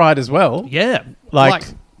for this ride as well. Yeah,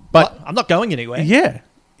 but I'm not going anywhere. Yeah,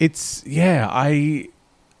 as for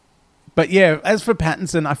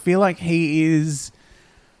Pattinson, I feel like he is,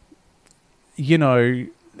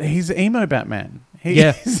 he's emo Batman. He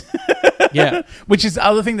is. Yeah. Which is the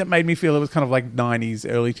other thing that made me feel it was kind of like 90s,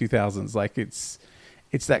 early 2000s. Like it's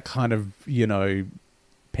that kind of,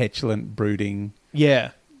 petulant, brooding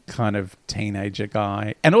kind of teenager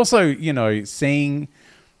guy. And also, seeing,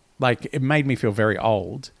 like, it made me feel very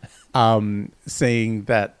old, seeing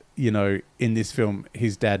that, in this film,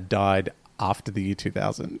 his dad died after the year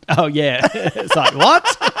 2000. Oh, yeah. It's like, what?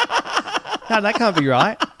 No, that can't be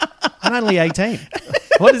right. I'm only 18.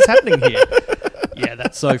 What is happening here? Yeah,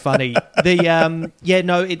 that's so funny.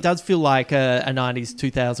 It does feel like a 90s,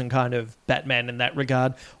 2000 kind of Batman in that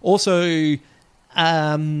regard. Also,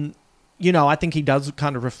 I think he does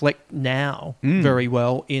kind of reflect now very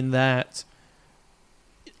well in that,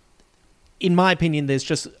 in my opinion, there's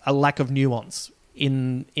just a lack of nuance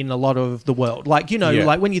in a lot of the world. Like,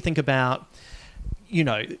 like when you think about,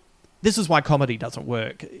 this is why comedy doesn't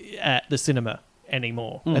work at the cinema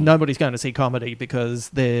anymore. And nobody's going to see comedy because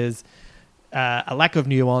there's a lack of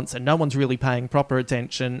nuance and no one's really paying proper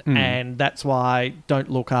attention. And that's why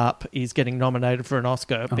Don't Look Up is getting nominated for an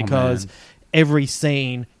Oscar because every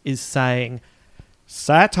scene is saying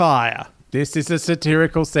satire. This is a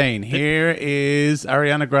satirical scene. Here is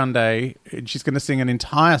Ariana Grande. She's going to sing an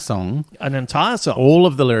entire song. All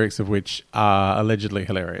of the lyrics of which are allegedly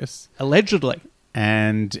hilarious. Allegedly.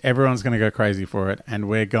 And everyone's going to go crazy for it. And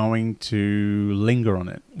we're going to linger on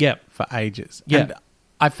it for ages. Yeah. And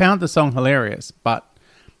I found the song hilarious, but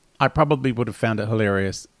I probably would have found it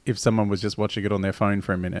hilarious if someone was just watching it on their phone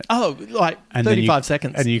for a minute. Oh, like 35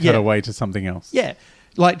 seconds. And you cut away to something else. Yeah.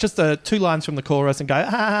 Like just 2 lines from the chorus and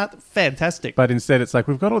go, fantastic. But instead it's like,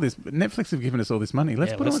 we've got all this, Netflix have given us all this money.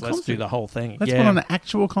 Let's put on a concert. Let's do the whole thing. Let's put on an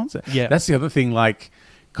actual concert. Yeah. That's the other thing, like,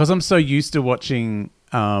 because I'm so used to watching,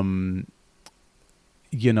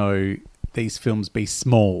 these films be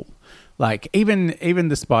small. Like, even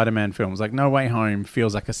the Spider-Man films, like No Way Home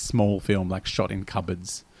feels like a small film, like shot in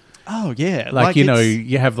cupboards. Oh, yeah. Like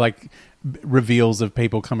you have, like, reveals of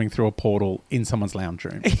people coming through a portal in someone's lounge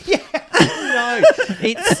room. Yeah. No.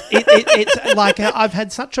 It's like, I've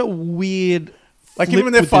had such a weird... Like, even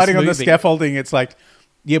when they're fighting on the scaffolding, it's like,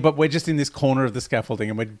 yeah, but we're just in this corner of the scaffolding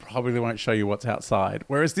and we probably won't show you what's outside.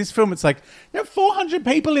 Whereas this film, it's like, there are 400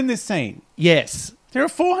 people in this scene. Yes. There are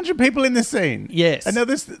 400 people in this scene. Yes. And now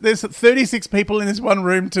there's 36 people in this one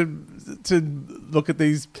room to look at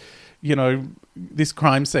these, this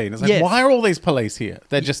crime scene. It's like, why are all these police here?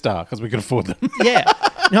 They just are because we can afford them. Yeah.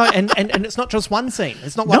 No, and it's not just one scene.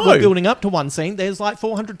 It's not like we're building up to one scene. There's like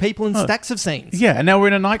 400 people in stacks of scenes. Yeah, and now we're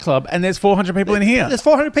in a nightclub and there's 400 people in here. There's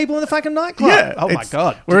 400 people in the fucking nightclub. Yeah. Oh my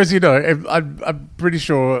God. Whereas, I'm pretty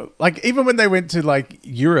sure, like, even when they went to, like,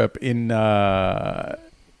 Europe in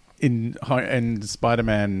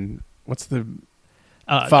Spider-Man, what's the...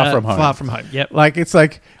 Far From Home. Far From Home, yep. Like, it's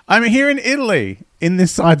like, I'm here in Italy, in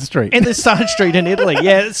this side street. In this side street in Italy.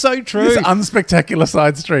 Yeah, it's so true. This unspectacular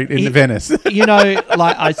side street in Venice. Like,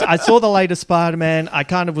 I saw the latest Spider-Man. I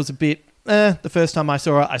kind of was a bit, the first time I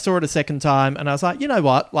saw it. I saw it a second time, and I was like, you know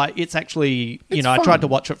what? Like, it's actually, fun. I tried to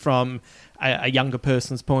watch it from a younger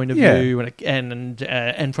person's point of view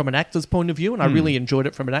and from an actor's point of view, and I really enjoyed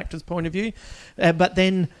it from an actor's point of view. But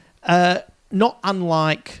then, not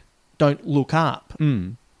unlike Don't Look Up,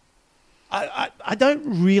 I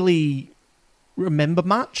don't really remember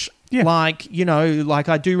much. Yeah. Like,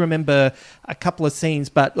 I do remember a couple of scenes,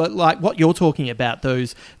 but like what you're talking about,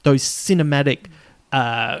 those cinematic,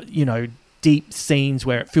 deep scenes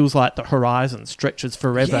where it feels like the horizon stretches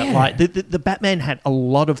forever. Yeah. Like the Batman had a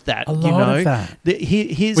lot of that. A lot of that.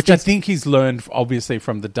 I think he's learned obviously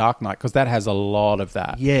from The Dark Knight, because that has a lot of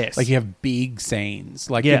that. Yes. Like you have big scenes.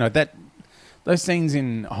 Like, those scenes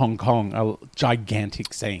in Hong Kong are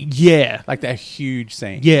gigantic scenes. Yeah. Like they're huge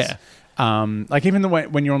scenes. Yeah. Like even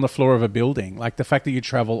when you're on the floor of a building, like the fact that you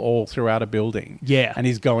travel all throughout a building, and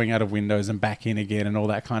he's going out of windows and back in again and all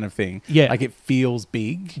that kind of thing, like it feels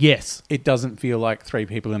big. Yes, it doesn't feel like three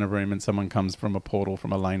people in a room and someone comes from a portal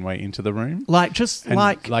from a laneway into the room. Like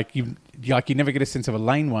you never get a sense of a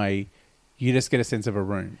laneway. You just get a sense of a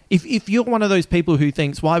room. If you're one of those people who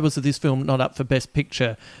thinks, why was this film not up for Best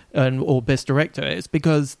Picture or Best Director, it's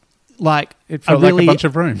because it felt like a bunch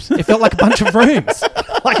of rooms. It felt like a bunch of rooms.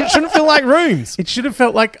 Like it shouldn't feel like rooms. It should have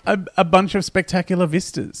felt like a bunch of spectacular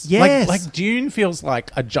vistas. Yes. Like Dune feels like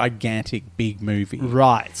a gigantic big movie.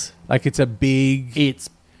 Right. Like it's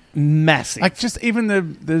massive. Like just even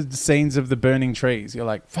the scenes of the burning trees. You're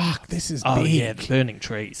like, fuck, this is big. Oh yeah, the burning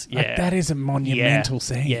trees. Yeah. Like, that is a monumental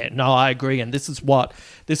scene. Yeah, no, I agree. And this is one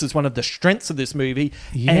of the strengths of this movie.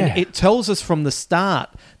 Yeah. And it tells us from the start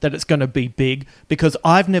that it's going to be big, because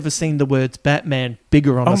I've never seen the words Batman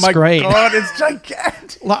bigger on a screen. Oh my God, it's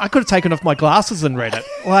gigantic. Like I could have taken off my glasses and read it.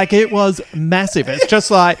 Like it was massive. It's just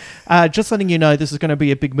like, just letting you know this is going to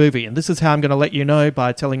be a big movie. And this is how I'm going to let you know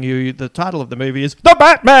by telling you the title of the movie is The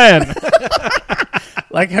Batman.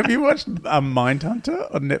 Like, have you watched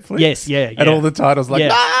Mindhunter on Netflix? Yes, yeah. And all the titles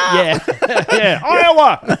like, Iowa.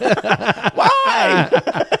 Why?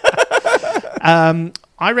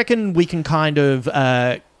 I reckon we can kind of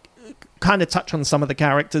touch on some of the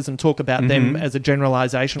characters and talk about them as a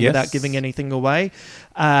generalization without giving anything away.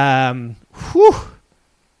 Catwoman.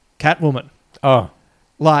 Oh.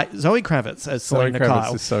 Like Zoe Kravitz as Selena Kyle. Zoe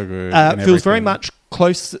Kravitz is so good. Feels very much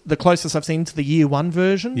the closest I've seen to the year one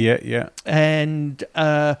version. Yeah. And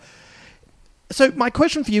so my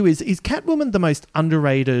question for you is Catwoman the most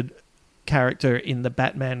underrated character in the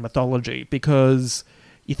Batman mythology? Because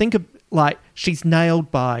you think of, she's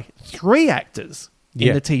nailed by 3 actors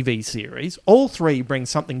in the TV series. All 3 bring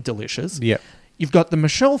something delicious. Yeah. You've got the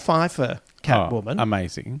Michelle Pfeiffer Catwoman. Oh,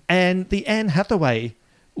 amazing. And the Anne Hathaway,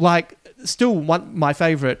 still my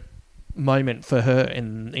favourite moment for her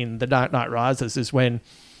in The Dark Knight Rises is when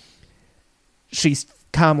she's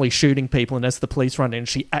calmly shooting people, and as the police run in,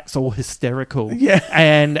 she acts all hysterical. Yeah.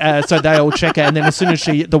 And so they all check her, and then as soon as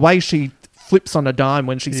the way she flips on a dime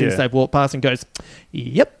when she sees they've walked past and goes,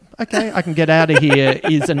 yep, okay, I can get out of here,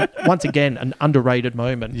 is once again an underrated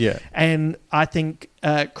moment. Yeah. And I think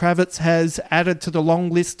Kravitz has added to the long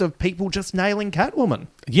list of people just nailing Catwoman.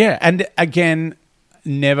 Yeah, and again,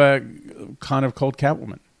 never kind of called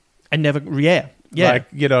Catwoman. And never, yeah.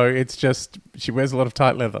 It's just, she wears a lot of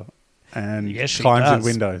tight leather and climbs in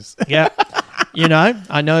windows. Yeah.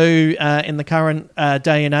 I know in the current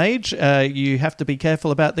day and age, you have to be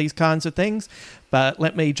careful about these kinds of things. But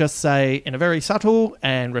let me just say, in a very subtle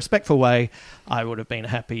and respectful way, I would have been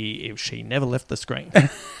happy if she never left the screen.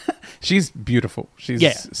 She's beautiful.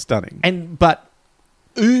 She's stunning. But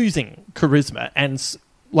oozing charisma and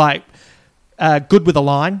good with a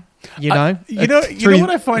line, you know what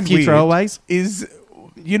I find weird throwaways is,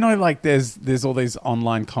 there's all these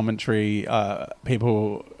online commentary,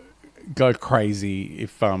 people go crazy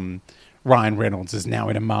if Ryan Reynolds is now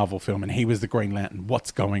in a Marvel film and he was the Green Lantern.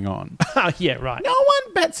 What's going on? Yeah, right. No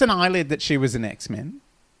one bats an eyelid that she was an X-Men.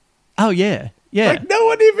 Oh yeah. No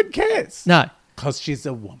one even cares. No. Because she's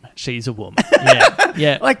a woman. She's a woman. Yeah,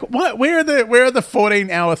 yeah. What? Where are the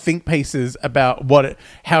 14-hour think pieces about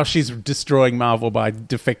how she's destroying Marvel by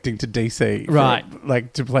defecting to DC?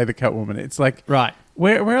 Right. To play the Catwoman. It's like, right.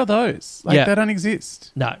 Where are those? They don't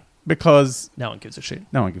exist. No, because no one gives a shit.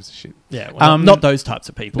 No one gives a shit. Yeah, well, not those types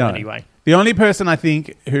of people anyway. The only person I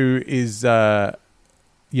think who is,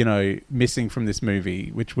 missing from this movie,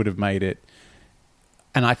 which would have made it,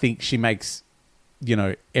 and I think she makes,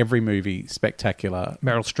 every movie spectacular.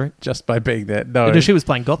 Meryl Streep. Just by being there. No. She was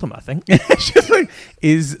playing Gotham, I think.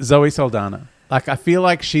 Is Zoe Saldana. I feel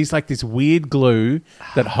like she's like this weird glue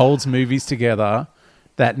that holds movies together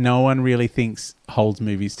that no one really thinks holds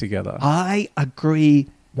movies together. I agree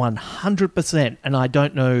 100%, and I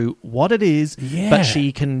don't know what it is, but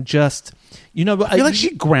she can just, I feel like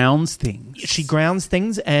she grounds things. She grounds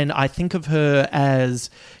things, and I think of her as,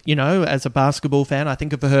 as a basketball fan, I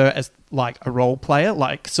think of her as like a role player.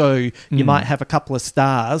 Like, so you might have a couple of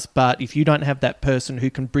stars, but if you don't have that person who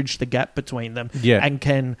can bridge the gap between them and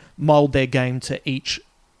can mold their game to each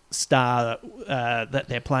star that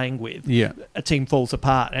they're playing with, a team falls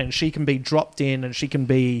apart. And she can be dropped in, and she can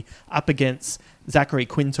be up against Zachary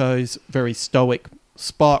Quinto's very stoic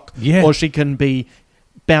Spock, or she can be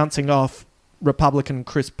bouncing off Republican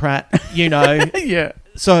Chris Pratt,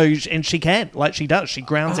 So, and she can, like she does, she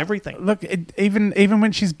grounds everything. Look, even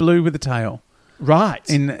when she's blue with a tail, right?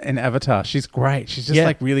 In Avatar, she's great. She's just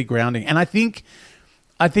like really grounding, and I think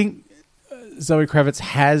Zoe Kravitz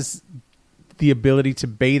has the ability to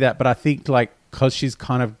be that, but I think like because she's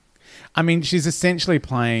she's essentially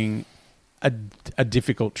playing a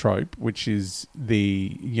difficult trope, which is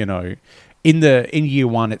the in year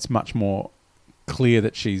one it's much more clear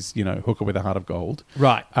that she's hooker with a heart of gold,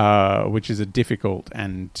 right? Which is a difficult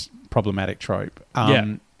and problematic trope.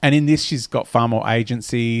 And in this she's got far more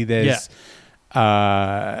agency. There's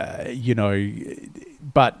but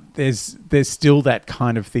there's still that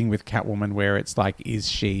kind of thing with Catwoman where it's like, is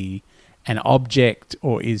she an object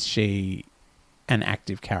or is she an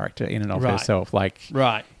active character in and of herself? Like,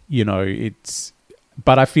 right.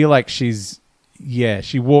 But I feel like she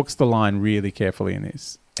walks the line really carefully in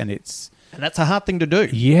this, and that's a hard thing to do.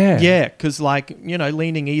 Yeah, because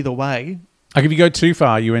leaning either way. Like if you go too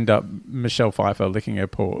far, you end up Michelle Pfeiffer licking her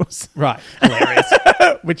paws. Right, hilarious,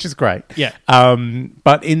 which is great. Yeah,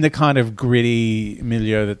 but in the kind of gritty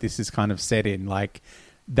milieu that this is kind of set in, like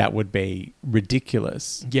that would be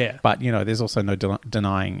ridiculous. Yeah, but there's also no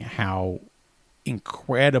denying how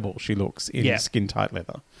incredible she looks in skin tight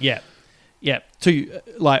leather. Yeah.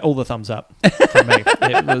 All the thumbs up from me.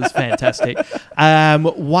 It was fantastic.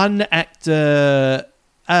 One actor.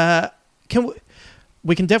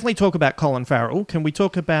 We can definitely talk about Colin Farrell. Can we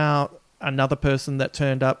talk about another person that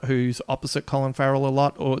turned up who's opposite Colin Farrell a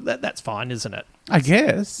lot? Or that's fine, isn't it? I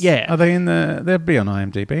guess. Yeah. Are they they'll be on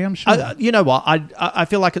IMDb, I'm sure. You know what? I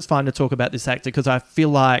feel like it's fine to talk about this actor because I feel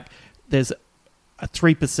like there's a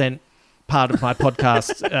 3% part of my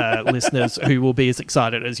podcast listeners who will be as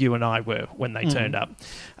excited as you and I were when they turned up.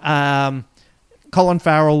 Colin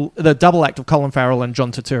Farrell, the double act of Colin Farrell and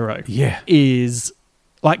John Turturro is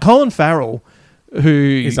like Colin Farrell,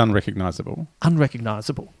 who is unrecognisable.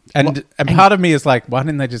 And part of me is like, why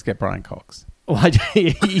didn't they just get Brian Cox?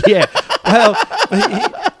 Yeah. Well,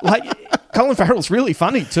 Colin Farrell's really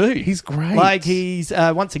funny too. He's great. Like he's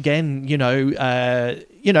once again, Danny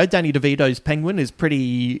DeVito's Penguin is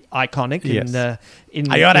pretty iconic. Yes.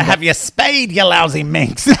 I ought to have your spade, you lousy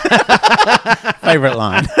minx. Favorite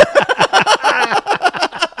line.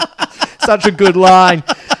 Such a good line.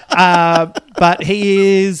 But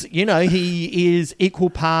he is equal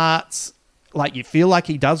parts. Like you feel like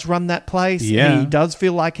he does run that place. Yeah. He does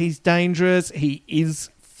feel like he's dangerous. He is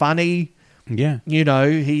funny. Yeah.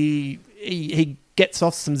 He gets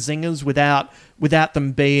off some zingers without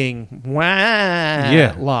them being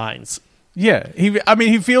lines. Yeah.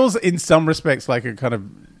 He feels in some respects like a kind of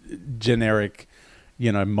generic,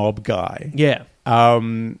 mob guy. Yeah.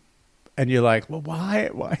 And you're like, well,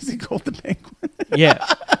 why is he called the Penguin? Yeah.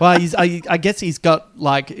 Well, I guess he's got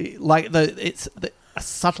it's a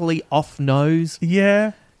subtly off nose.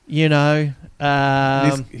 Yeah. He's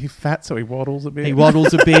fat, so he waddles a bit.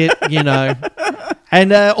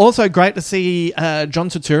 And also great to see John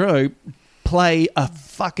Turturro play a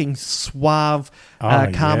fucking suave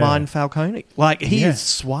Carmine Falcone. Like, he is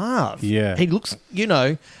suave. Yeah. He looks, he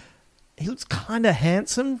looks kind of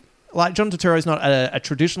handsome. Like, John Turturro's not a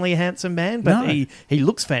traditionally handsome man, but he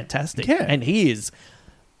looks fantastic. Yeah. And he is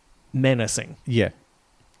menacing. Yeah.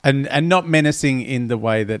 And not menacing in the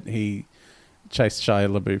way that he chased Shia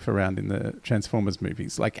LaBeouf around in the Transformers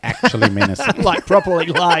movies, like actually menacing. Like properly,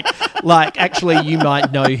 like actually you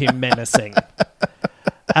might know him menacing.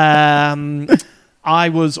 I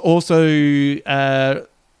was also, who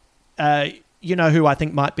I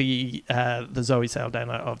think might be the Zoe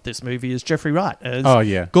Saldana of this movie is Jeffrey Wright as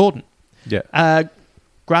Gordon. Yeah.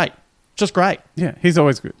 Great. Just great. Yeah, he's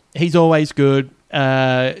always good.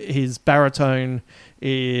 His baritone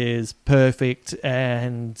is perfect,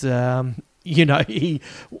 and he,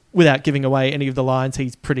 without giving away any of the lines,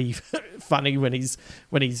 he's pretty funny when he's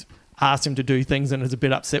asked him to do things and is a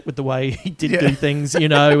bit upset with the way he did do things.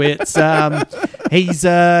 It's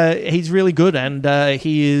he's really good, and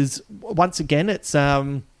he is, once again, it's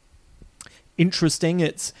interesting.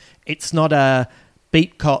 It's not a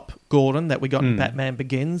beat cop Gordon that we got in Batman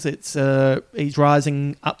Begins. It's he's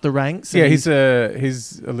rising up the ranks. Yeah, he's a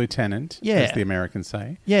lieutenant, as the Americans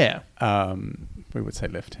say. Yeah. We would say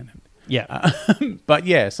lieutenant. Yeah. But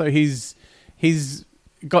yeah, so he's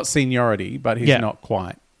got seniority, but he's not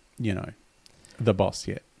quite, the boss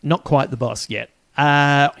yet. Not quite the boss yet.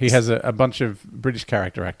 He has a bunch of British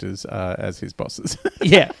character actors as his bosses.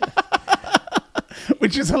 Yeah.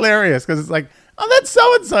 Which is hilarious because it's like, oh, that's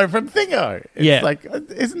so-and-so from Thingo. It's like,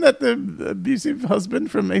 isn't that the abusive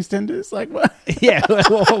husband from EastEnders? Like, what? Yeah,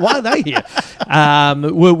 well, why are they here?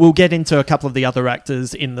 We'll get into a couple of the other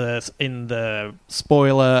actors in the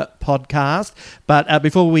spoiler podcast, but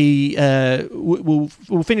before we'll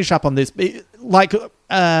finish up on this, like,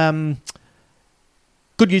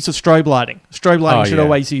 good use of strobe lighting. Strobe lighting should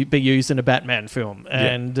always be used in a Batman film,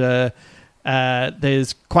 and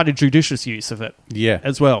there's quite a judicious use of it.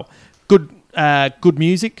 As well. Good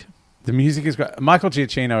music. The music is great. Michael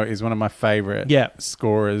Giacchino is one of my favorite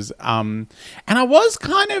scorers. And I was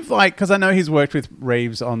kind of like, because I know he's worked with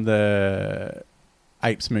Reeves on the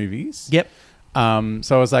Apes movies. Yep. So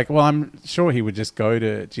I was like, well, I'm sure he would just go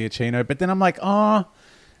to Giacchino. But then I'm like,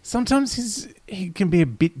 sometimes he can be a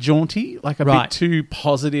bit jaunty, like a bit too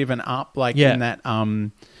positive and up, like in that,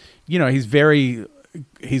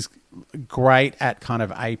 he's great at kind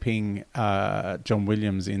of aping John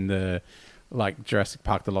Williams in the like Jurassic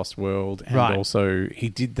Park: The Lost World, and also he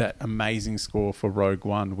did that amazing score for Rogue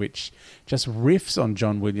One, which just riffs on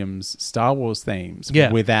John Williams' Star Wars themes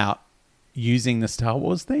without using the Star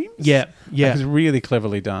Wars themes. Like, it's really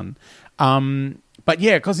cleverly done. But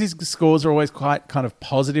yeah, because his scores are always quite kind of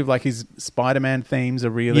positive, like his Spider-Man themes are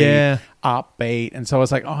really upbeat, and so I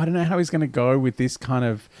was like, I don't know how he's going to go with this kind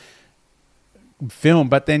of film.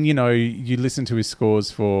 But then, you listen to his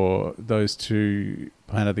scores for those two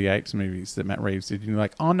Planet of the Apes movies that Matt Reeves did, and you're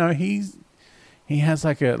like, oh no, he has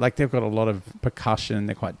they've got a lot of percussion,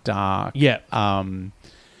 they're quite dark. And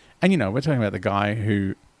we're talking about the guy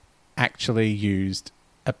who actually used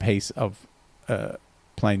a piece of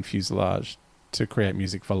plane fuselage to create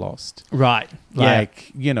music for Lost.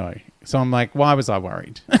 So I'm like, why was I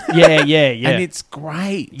worried? Yeah. And it's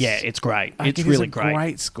great. Yeah, it's great. It's really great.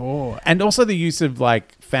 Great score. And also the use of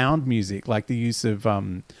like found music, like the use of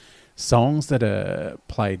songs that are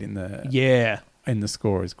played in the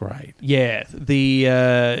score is great. Yeah,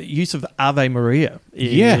 the use of Ave Maria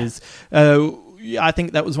is I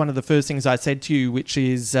think that was one of the first things I said to you, which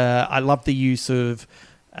is I love the use of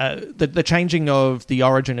the changing of the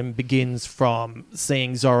origin and Begins from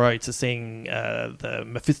seeing Zorro to seeing the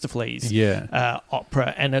Mephistopheles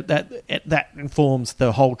opera, and that informs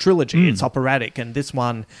the whole trilogy. It's operatic, and this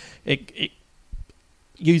one, it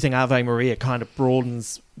using Ave Maria kind of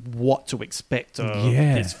broadens what to expect of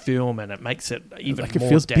this film, and it makes it even like more it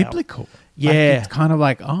feels biblical. Yeah, like it's kind of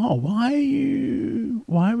like, oh,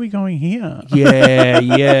 why are we going here?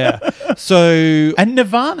 Yeah. So, and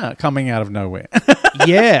Nirvana coming out of nowhere.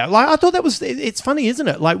 Yeah, like I thought that was. It's funny, isn't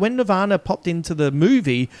it? Like when Nirvana popped into the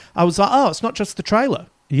movie, I was like, oh, it's not just the trailer.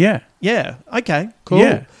 Yeah. Okay. Cool.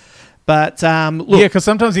 Yeah. But look, because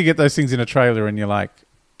sometimes you get those things in a trailer, and you're like,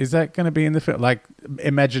 is that going to be in the film? Like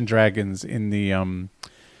Imagine Dragons in the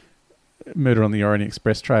Murder on the Orient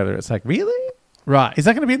Express trailer. It's like, really? Right. Is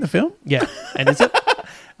that going to be in the film? Yeah. And is it?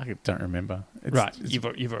 I don't remember.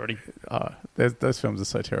 You've already. Those films are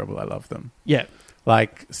so terrible. I love them. Yeah.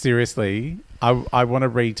 Like seriously, I want to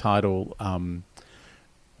retitle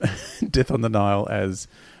Death on the Nile as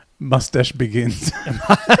Mustache Begins.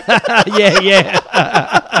 Yeah.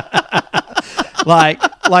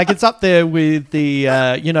 Like it's up there with the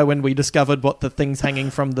when we discovered what the things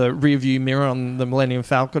hanging from the rearview mirror on the Millennium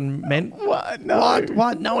Falcon meant. What? No.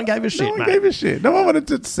 What? No one gave a shit. No one gave a shit. No one wanted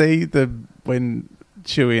to see when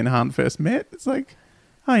Chewie and Han first met. It's like,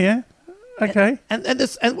 oh yeah, okay. And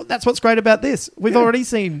that's what's great about this. We've already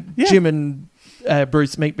seen Jim and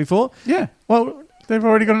Bruce meet before. Yeah. Well, they've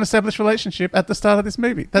already got an established relationship at the start of this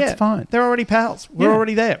movie. That's fine. They're already pals. We're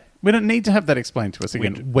already there. We don't need to have that explained to us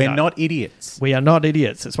again. We're not idiots. We are not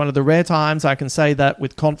idiots. It's one of the rare times I can say that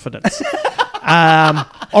with confidence.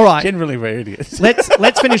 All right. Generally, we're idiots.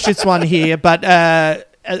 Let's finish this one here. But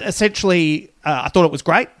essentially, I thought it was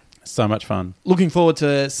great. So much fun. Looking forward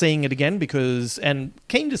to seeing it again and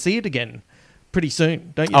keen to see it again pretty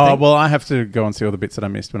soon, don't you think? Oh, well, I have to go and see all the bits that I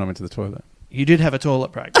missed when I went to the toilet. You did have a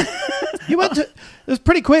toilet break. You went to... It was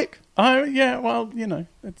pretty quick. Oh, yeah. Well,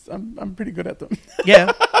 I'm pretty good at them.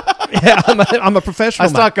 Yeah. I'm a professional.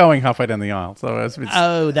 I start going halfway down the aisle. So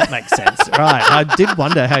Oh, that makes sense. Right. I did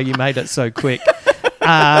wonder how you made it so quick.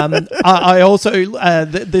 I also...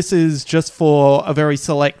 this is just for a very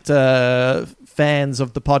select fans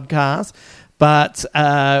of the podcast, But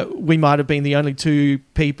we might have been the only two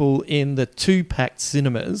people in the two-packed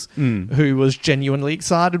cinemas who was genuinely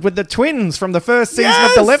excited when the twins from the first season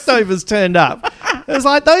of The Leftovers turned up. It was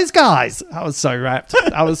like, those guys. I was so rapt.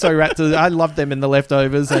 I loved them in The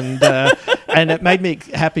Leftovers, and it made me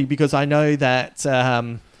happy because I know that...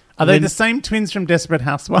 Are they the same twins from Desperate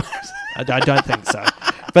Housewives? I don't think so.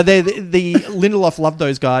 But the Lindelof loved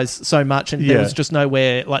those guys so much, and there was just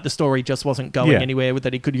nowhere, like the story just wasn't going anywhere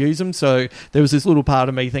that he could use them. So there was this little part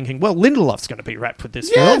of me thinking, well, Lindelof's going to be wrapped with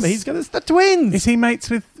this film. It's the twins. Is he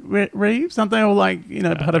mates with Reeves? Aren't they all like,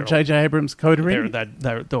 part of J.J. Abrams' coterie?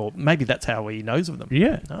 Or maybe that's how he knows of them.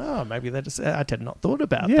 Yeah. Oh, maybe that is. I had not thought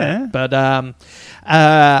about that. But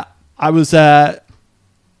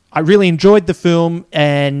I really enjoyed the film,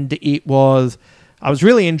 and I was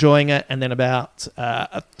really enjoying it, and then about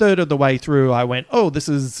a third of the way through, I went, oh, this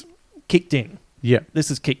is kicked in. Yeah.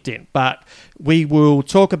 This is kicked in. But we will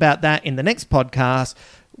talk about that in the next podcast,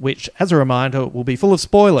 which, as a reminder, will be full of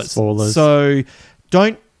spoilers. So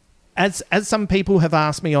don't, as some people have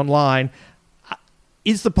asked me online,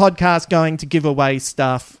 is the podcast going to give away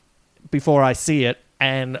stuff before I see it?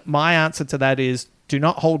 And my answer to that is, do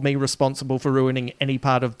not hold me responsible for ruining any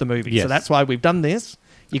part of the movie. Yes. So that's why we've done this.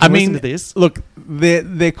 You can listen to this. Look,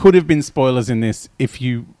 there could have been spoilers in this if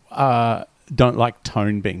you don't like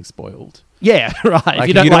tone being spoiled. Yeah, right. Like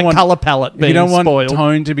if you don't like colour palette being spoiled. If you don't want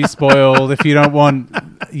tone to be spoiled, if you don't want,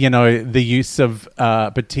 the use of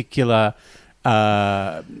particular,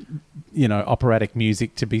 operatic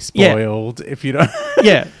music to be spoiled. Yeah. If you don't...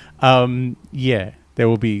 there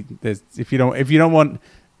will be... If you don't want,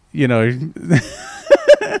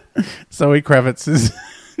 Zoe Kravitz's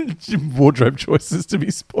wardrobe choices to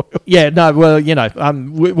be spoiled. Yeah, no, well,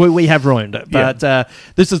 we have ruined it. But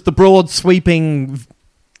this is the broad sweeping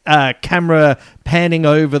camera panning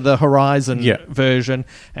over the horizon version,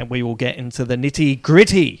 and we will get into the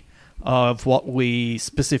nitty-gritty of what we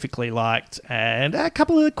specifically liked, and a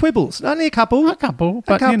couple of quibbles. Only a couple. But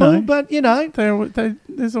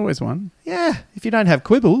there's always one. Yeah, if you don't have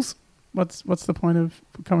quibbles... What's the point of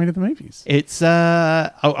coming to the movies? It's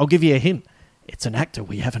I'll give you a hint. It's an actor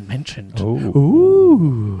we haven't mentioned.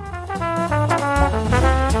 Ooh.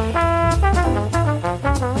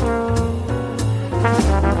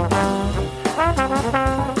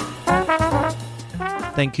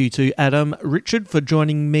 Thank you to Adam Richard for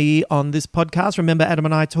joining me on this podcast. Remember, Adam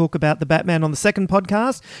and I talk about The Batman on the second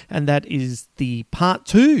podcast, and that is the part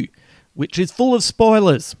 2, which is full of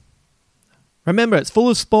spoilers. Remember, it's full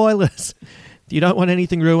of spoilers. If you don't want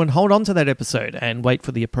anything ruined, hold on to that episode and wait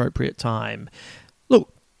for the appropriate time.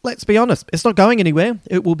 Look, let's be honest. It's not going anywhere.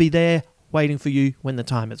 It will be there waiting for you when the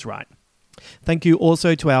time is right. Thank you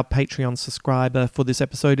also to our Patreon subscriber for this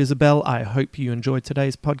episode, Isabel. I hope you enjoyed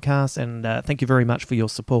today's podcast, and thank you very much for your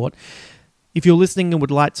support. If you're listening and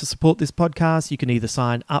would like to support this podcast, you can either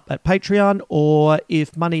sign up at Patreon, or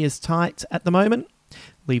if money is tight at the moment,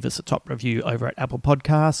 leave us a top review over at Apple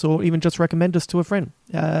Podcasts, or even just recommend us to a friend.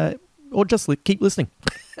 Or just keep listening.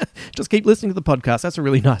 Just keep listening to the podcast. That's a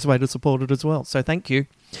really nice way to support it as well. So thank you.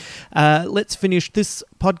 Let's finish this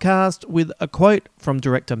podcast with a quote from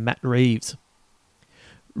director Matt Reeves.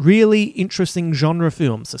 Really interesting genre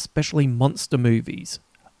films, especially monster movies,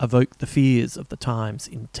 evoke the fears of the times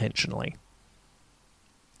intentionally.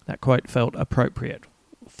 That quote felt appropriate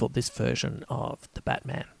for this version of The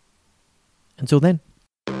Batman. Until then.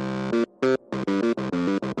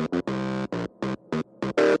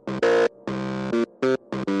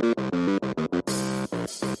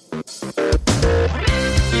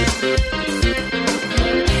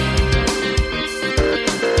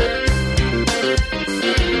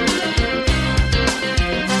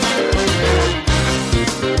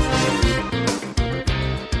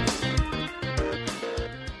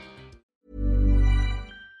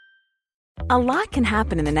 A lot can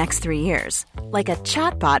happen in the next 3 years. Like a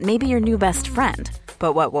chatbot may be your new best friend.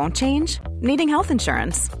 But what won't change? Needing health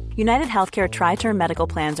insurance. United Healthcare Tri-Term Medical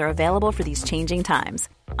Plans are available for these changing times.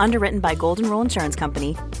 Underwritten by Golden Rule Insurance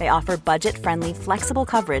Company, they offer budget-friendly, flexible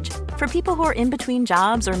coverage for people who are in between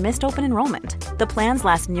jobs or missed open enrollment. The plans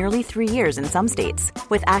last nearly 3 years in some states,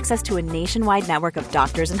 with access to a nationwide network of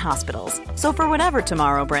doctors and hospitals. So for whatever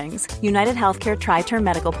tomorrow brings, United Healthcare Tri-Term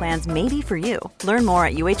Medical Plans may be for you. Learn more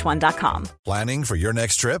at uh1.com. Planning for your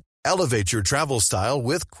next trip? Elevate your travel style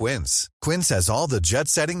with Quince. Quince has all the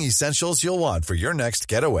jet-setting essentials you'll want for your next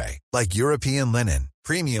getaway, like European linen,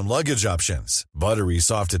 premium luggage options, buttery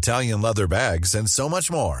soft Italian leather bags, and so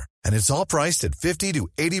much more. And it's all priced at 50 to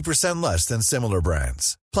 80% less than similar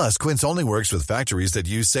brands. Plus, Quince only works with factories that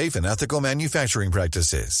use safe and ethical manufacturing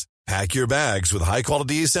practices. Pack your bags with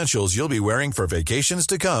high-quality essentials you'll be wearing for vacations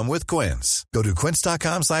to come with Quince. Go to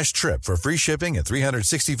quince.com/trip for free shipping and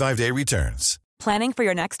 365-day returns. Planning for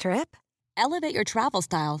your next trip? Elevate your travel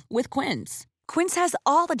style with Quince. Quince has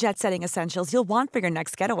all the jet-setting essentials you'll want for your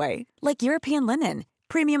next getaway, like European linen,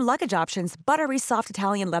 premium luggage options, buttery soft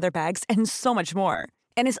Italian leather bags, and so much more.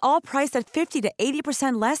 And is all priced at 50 to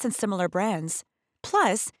 80% less than similar brands.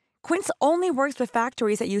 Plus, Quince only works with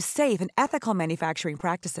factories that use safe and ethical manufacturing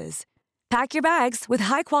practices. Pack your bags with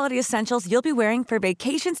high-quality essentials you'll be wearing for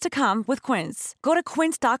vacations to come with Quince. Go to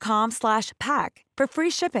quince.com/pack for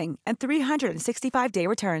free shipping and 365-day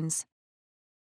returns.